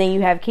it. And then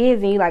you have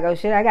kids and you're like, oh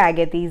shit, I gotta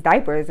get these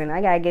diapers and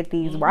I gotta get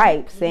these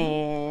wipes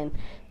and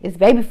it's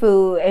baby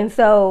food. And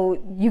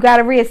so you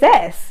gotta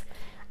reassess.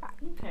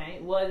 Okay.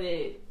 Was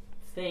it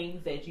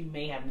things that you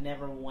may have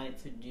never wanted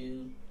to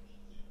do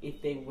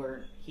if they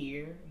weren't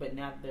here, but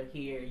now that they're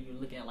here, you're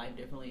looking at life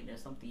differently and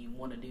there's something you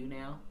want to do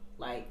now?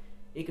 Like,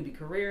 it could be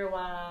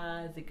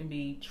career-wise, it can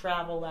be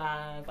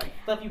travel-wise, like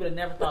stuff you would have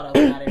never thought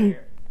of out of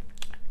here.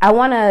 I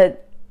want to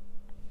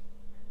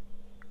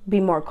be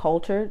more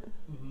cultured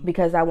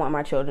because I want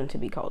my children to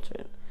be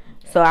cultured.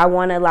 Okay. So I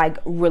want to, like,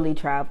 really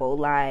travel,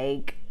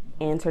 like,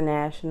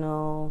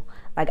 international.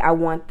 Like, I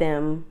want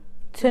them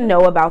to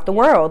know about the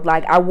world.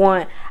 Like, I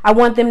want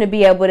them to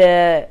be able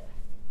to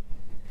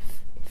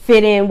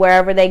fit in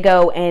wherever they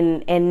go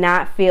and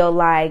not feel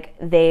like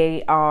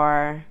they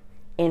are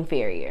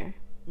inferior.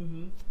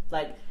 Mm-hmm.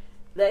 Like,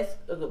 that's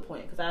a good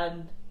point, because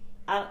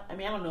I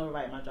mean, I don't know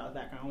everybody in my job's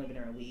background. I've only been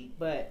there a week,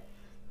 but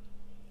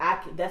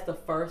that's the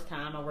first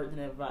time I worked in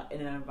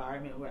an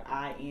environment where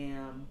I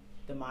am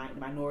the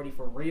minority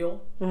for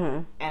real,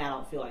 and I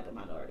don't feel like the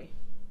minority.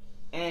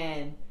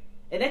 And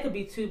that could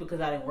be too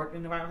because I didn't work in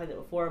an environment like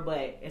that before,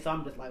 and so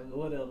I'm just like,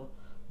 whatever.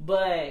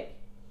 But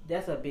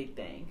that's a big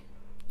thing.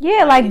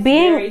 Yeah, like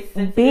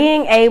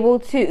being able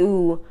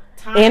to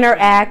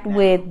interact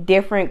with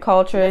different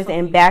cultures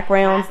and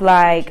backgrounds,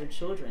 like, your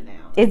children now.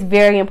 It's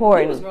very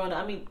important. It was growing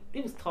up, I mean,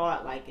 it was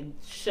taught like in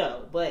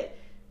show, but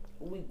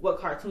what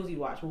cartoons you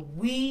watch.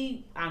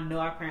 I know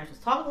our parents was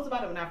talking to us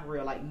about it, but not for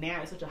real. Like,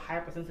 now it's such a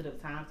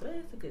hypersensitive time, so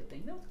that's a good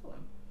thing. That was cool.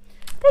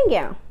 Thank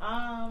you.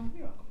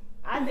 You're welcome.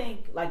 I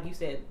think, like you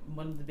said,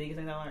 one of the biggest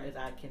things I learned is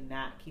I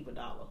cannot keep a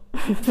dollar.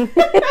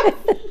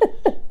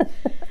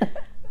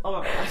 Oh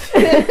my gosh.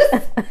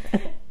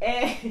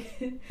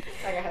 And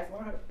like, I had to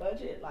learn how to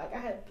budget. Like,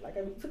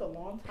 it took a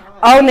long time.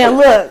 Oh, now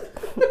look,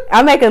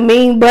 I make a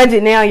mean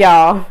budget now,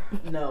 y'all.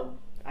 No,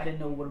 I didn't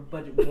know what a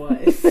budget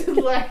was.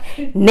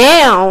 Like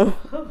now,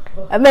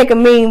 I make a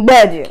mean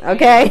budget.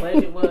 Okay.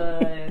 Budget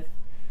was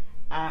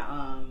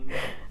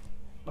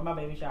but my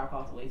baby shower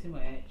cost way too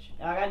much.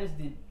 Like I just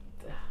did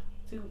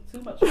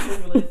too much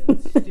frivolous and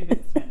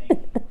stupid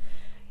spending.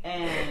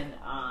 And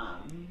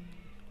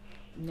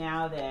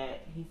now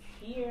that he's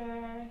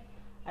here,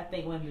 I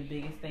think one of the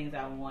biggest things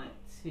I want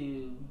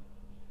to,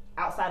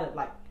 outside of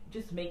like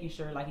just making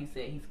sure, like you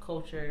said, he's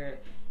cultured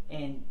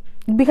and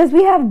because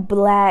we have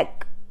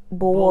black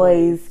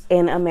boys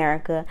in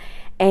America,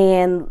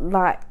 and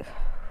like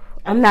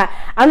I'm not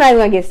even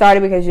gonna get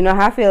started because you know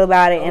how I feel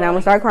about it, and I'm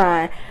gonna start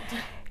crying.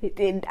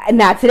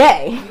 Not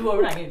today.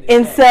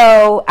 And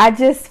so I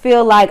just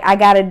feel like I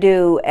gotta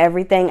do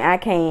everything I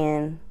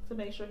can to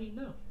make sure he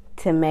knows.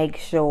 To make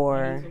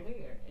sure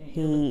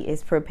he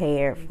is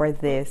prepared for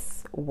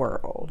this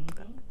world.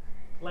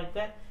 Mm-hmm. Like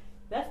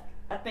that's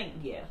I think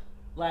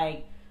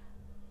like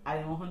I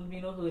didn't want him to be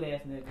no hood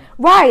ass nigga.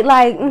 Right,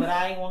 like but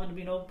I ain't want him to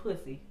be no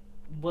pussy.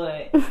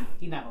 But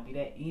he not gonna be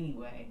that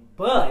anyway.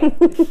 But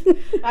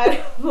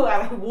I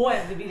want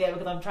him to be that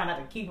because I'm trying not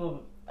to keep him.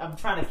 I'm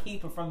trying to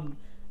keep him from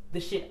the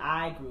shit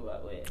I grew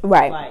up with.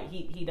 Right. Like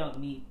he don't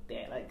need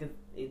that. Like cause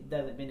it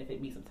doesn't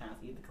benefit me sometimes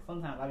either. Cause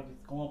sometimes I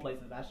just go on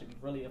places I should be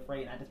really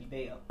afraid. And I just be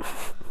there.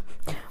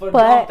 For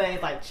dumb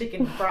things like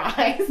chicken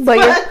fries. But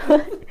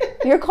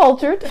you're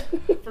cultured.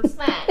 For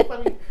snacks,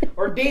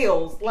 or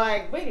deals.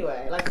 Like, but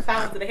anyway, like the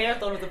time to the hair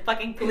store was a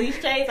fucking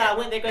police chase. I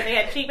went there because they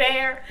had cheap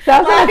hair. So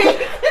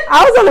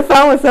I was on the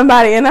phone with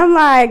somebody and I'm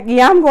like,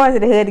 yeah, I'm going to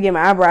the hood to get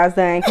my eyebrows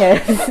done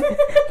because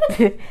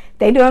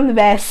they do them the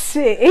best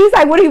shit. He's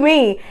like, what do you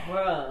mean?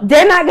 Bruh.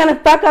 They're not going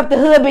to fuck up the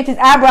hood bitch's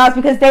eyebrows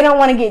because they don't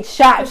want to get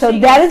shot. So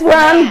that is where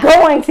I'm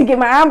going to get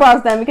my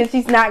eyebrows done because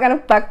she's not going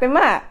to fuck them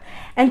up.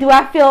 And do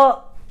I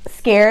feel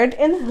scared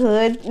in the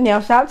hood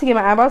nail shop to get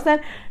my eyebrows done?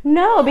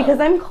 No, because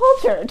I'm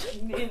cultured.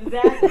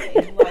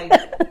 Exactly. Like,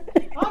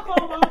 my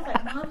phone was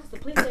like, Mom, it's the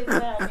police chase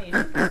about me. She's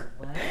like,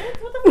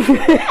 what the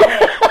fuck is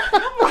that?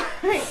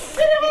 I'm like,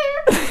 sit in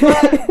here.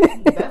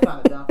 That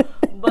sounded dumb.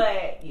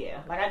 But, yeah,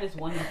 like, I just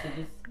want him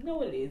to just know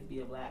what it is to be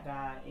a black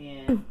guy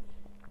and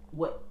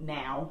what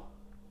now.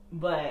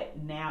 But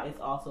now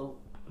it's also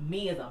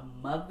me as a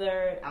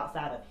mother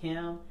outside of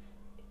him.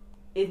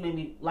 It made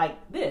me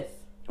like this.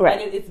 Right.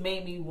 Like it's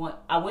made me want.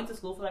 I went to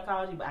school for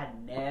psychology, but I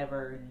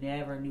never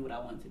knew what I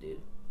wanted to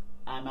do.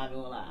 I'm not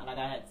gonna lie. Like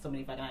I had so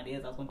many fucking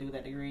ideas I was gonna do with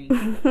that degree.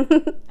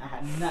 I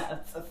had not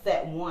a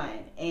set one.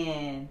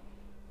 And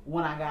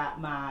when I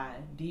got my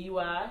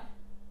DUI,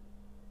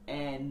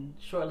 and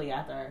shortly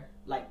after,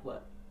 like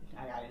what,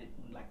 I got it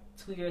like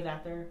 3 years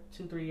after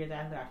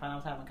I found out I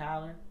was having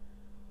Kyler,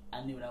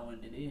 I knew what I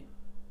wanted to do.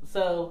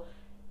 So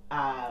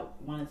I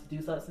wanted to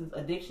do substance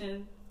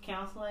addiction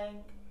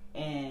counseling.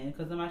 And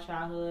because of my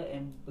childhood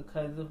and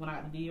because of when I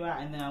got the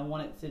DUI, and then I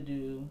wanted to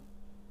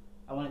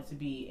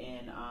be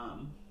in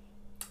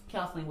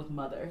counseling with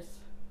mothers,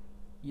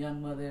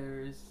 young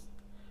mothers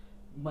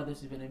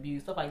who've been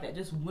abused, stuff like that,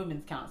 just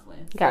women's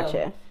counseling. Gotcha.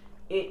 So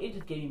it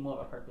just gave me more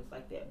of a purpose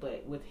like that.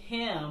 But with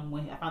him,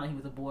 when I found out he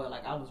was a boy,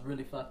 like I was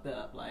really fucked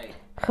up, like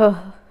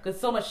because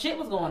so much shit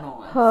was going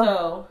on.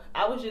 So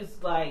I was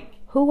just like,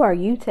 who are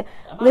you to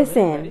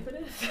listen? Ready for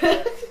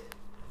this?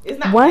 It's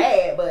not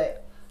bad, but.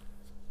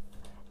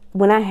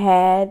 When I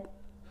had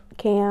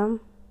Cam,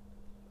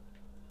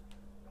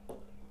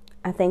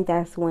 I think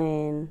that's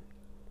when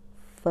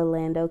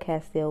Philando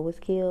Castile was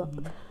killed.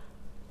 Mm-hmm.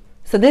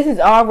 So this is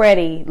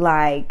already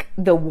like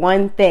the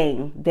one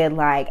thing that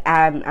like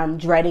I'm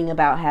dreading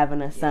about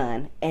having a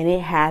son, and it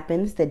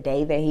happens the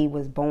day that he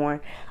was born.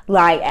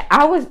 Like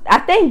I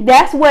think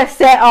that's what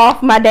set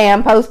off my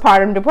damn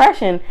postpartum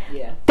depression.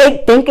 Yeah.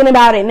 Thinking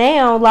about it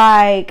now,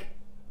 like.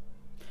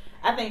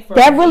 I think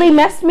that really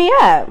messed me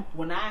up.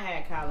 When I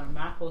had Kyler,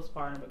 my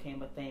postpartum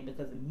became a thing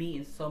because me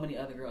and so many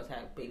other girls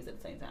had babies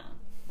at the same time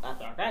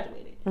after I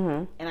graduated.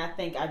 Mm-hmm. And I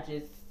think I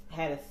just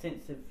had a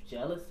sense of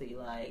jealousy,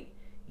 like,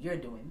 you're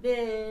doing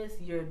this,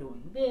 you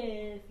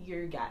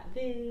got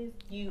this,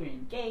 you're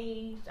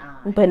engaged.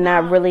 But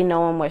not really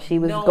knowing what she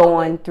was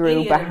going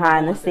through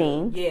behind the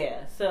scenes.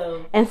 Yeah,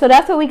 so. And so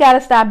that's what we got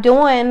to stop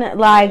doing.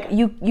 Like,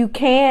 you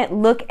can't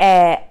look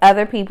at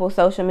other people's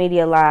social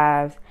media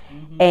lives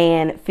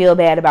and feel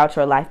bad about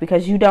your life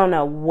because you don't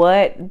know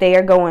what they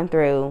are going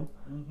through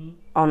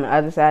on the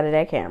other side of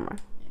that camera.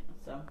 Yeah,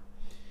 so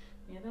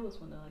that was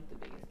one of like the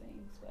biggest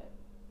things. But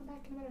I'm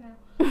back in a minute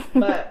now.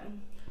 But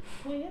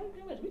pretty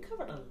much we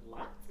covered a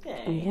lot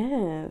today.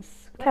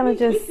 Yes, like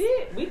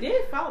we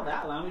did follow the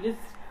outline. We just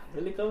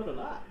really covered a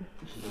lot.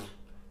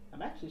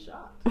 I'm actually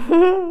shocked.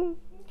 Okay.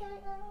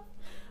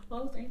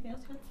 Well, is there anything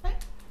else you want to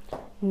say?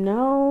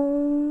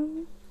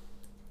 No.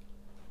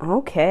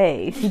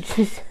 Okay.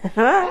 She's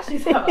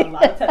having a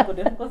lot of technical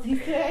difficulties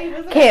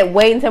today. Can't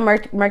wait until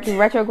Mercury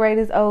retrograde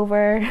is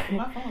over.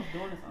 My phone's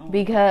doing its own.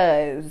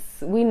 Because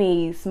we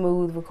need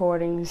smooth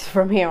recordings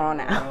from here on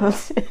out.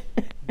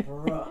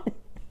 Bruh.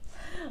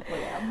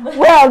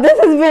 Well, this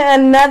has been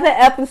another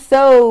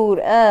episode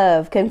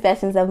of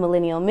Confessions of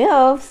Millennial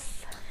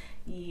MILFs.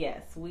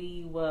 Yes,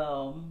 we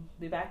will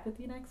be back with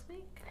you next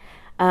week.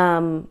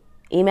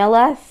 Email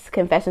us,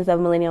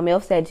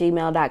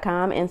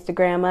 confessionsofmillennialmilfs@gmail.com.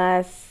 Instagram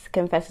us,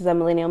 Confessions of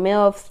Millennial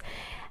Milfs.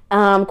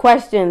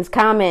 Questions,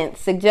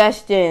 comments,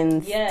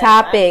 suggestions,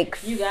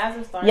 topics. You guys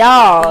are starting to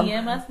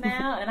DM us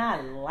now, and I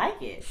like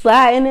it.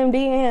 Slide in them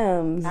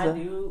DMs. I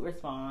do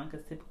respond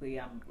because typically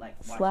I'm like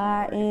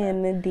slide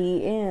in the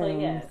DMs. So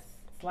yes,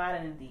 slide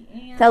in the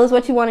DMs. Tell us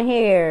what you want to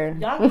hear.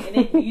 Y'all, and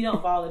if you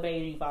don't follow the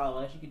page, you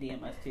follow us. You can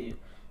DM us too.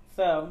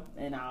 So,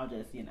 and I'll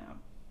just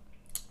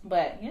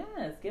But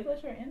yes, give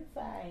us your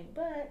insight.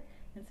 But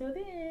until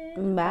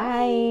then,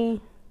 bye.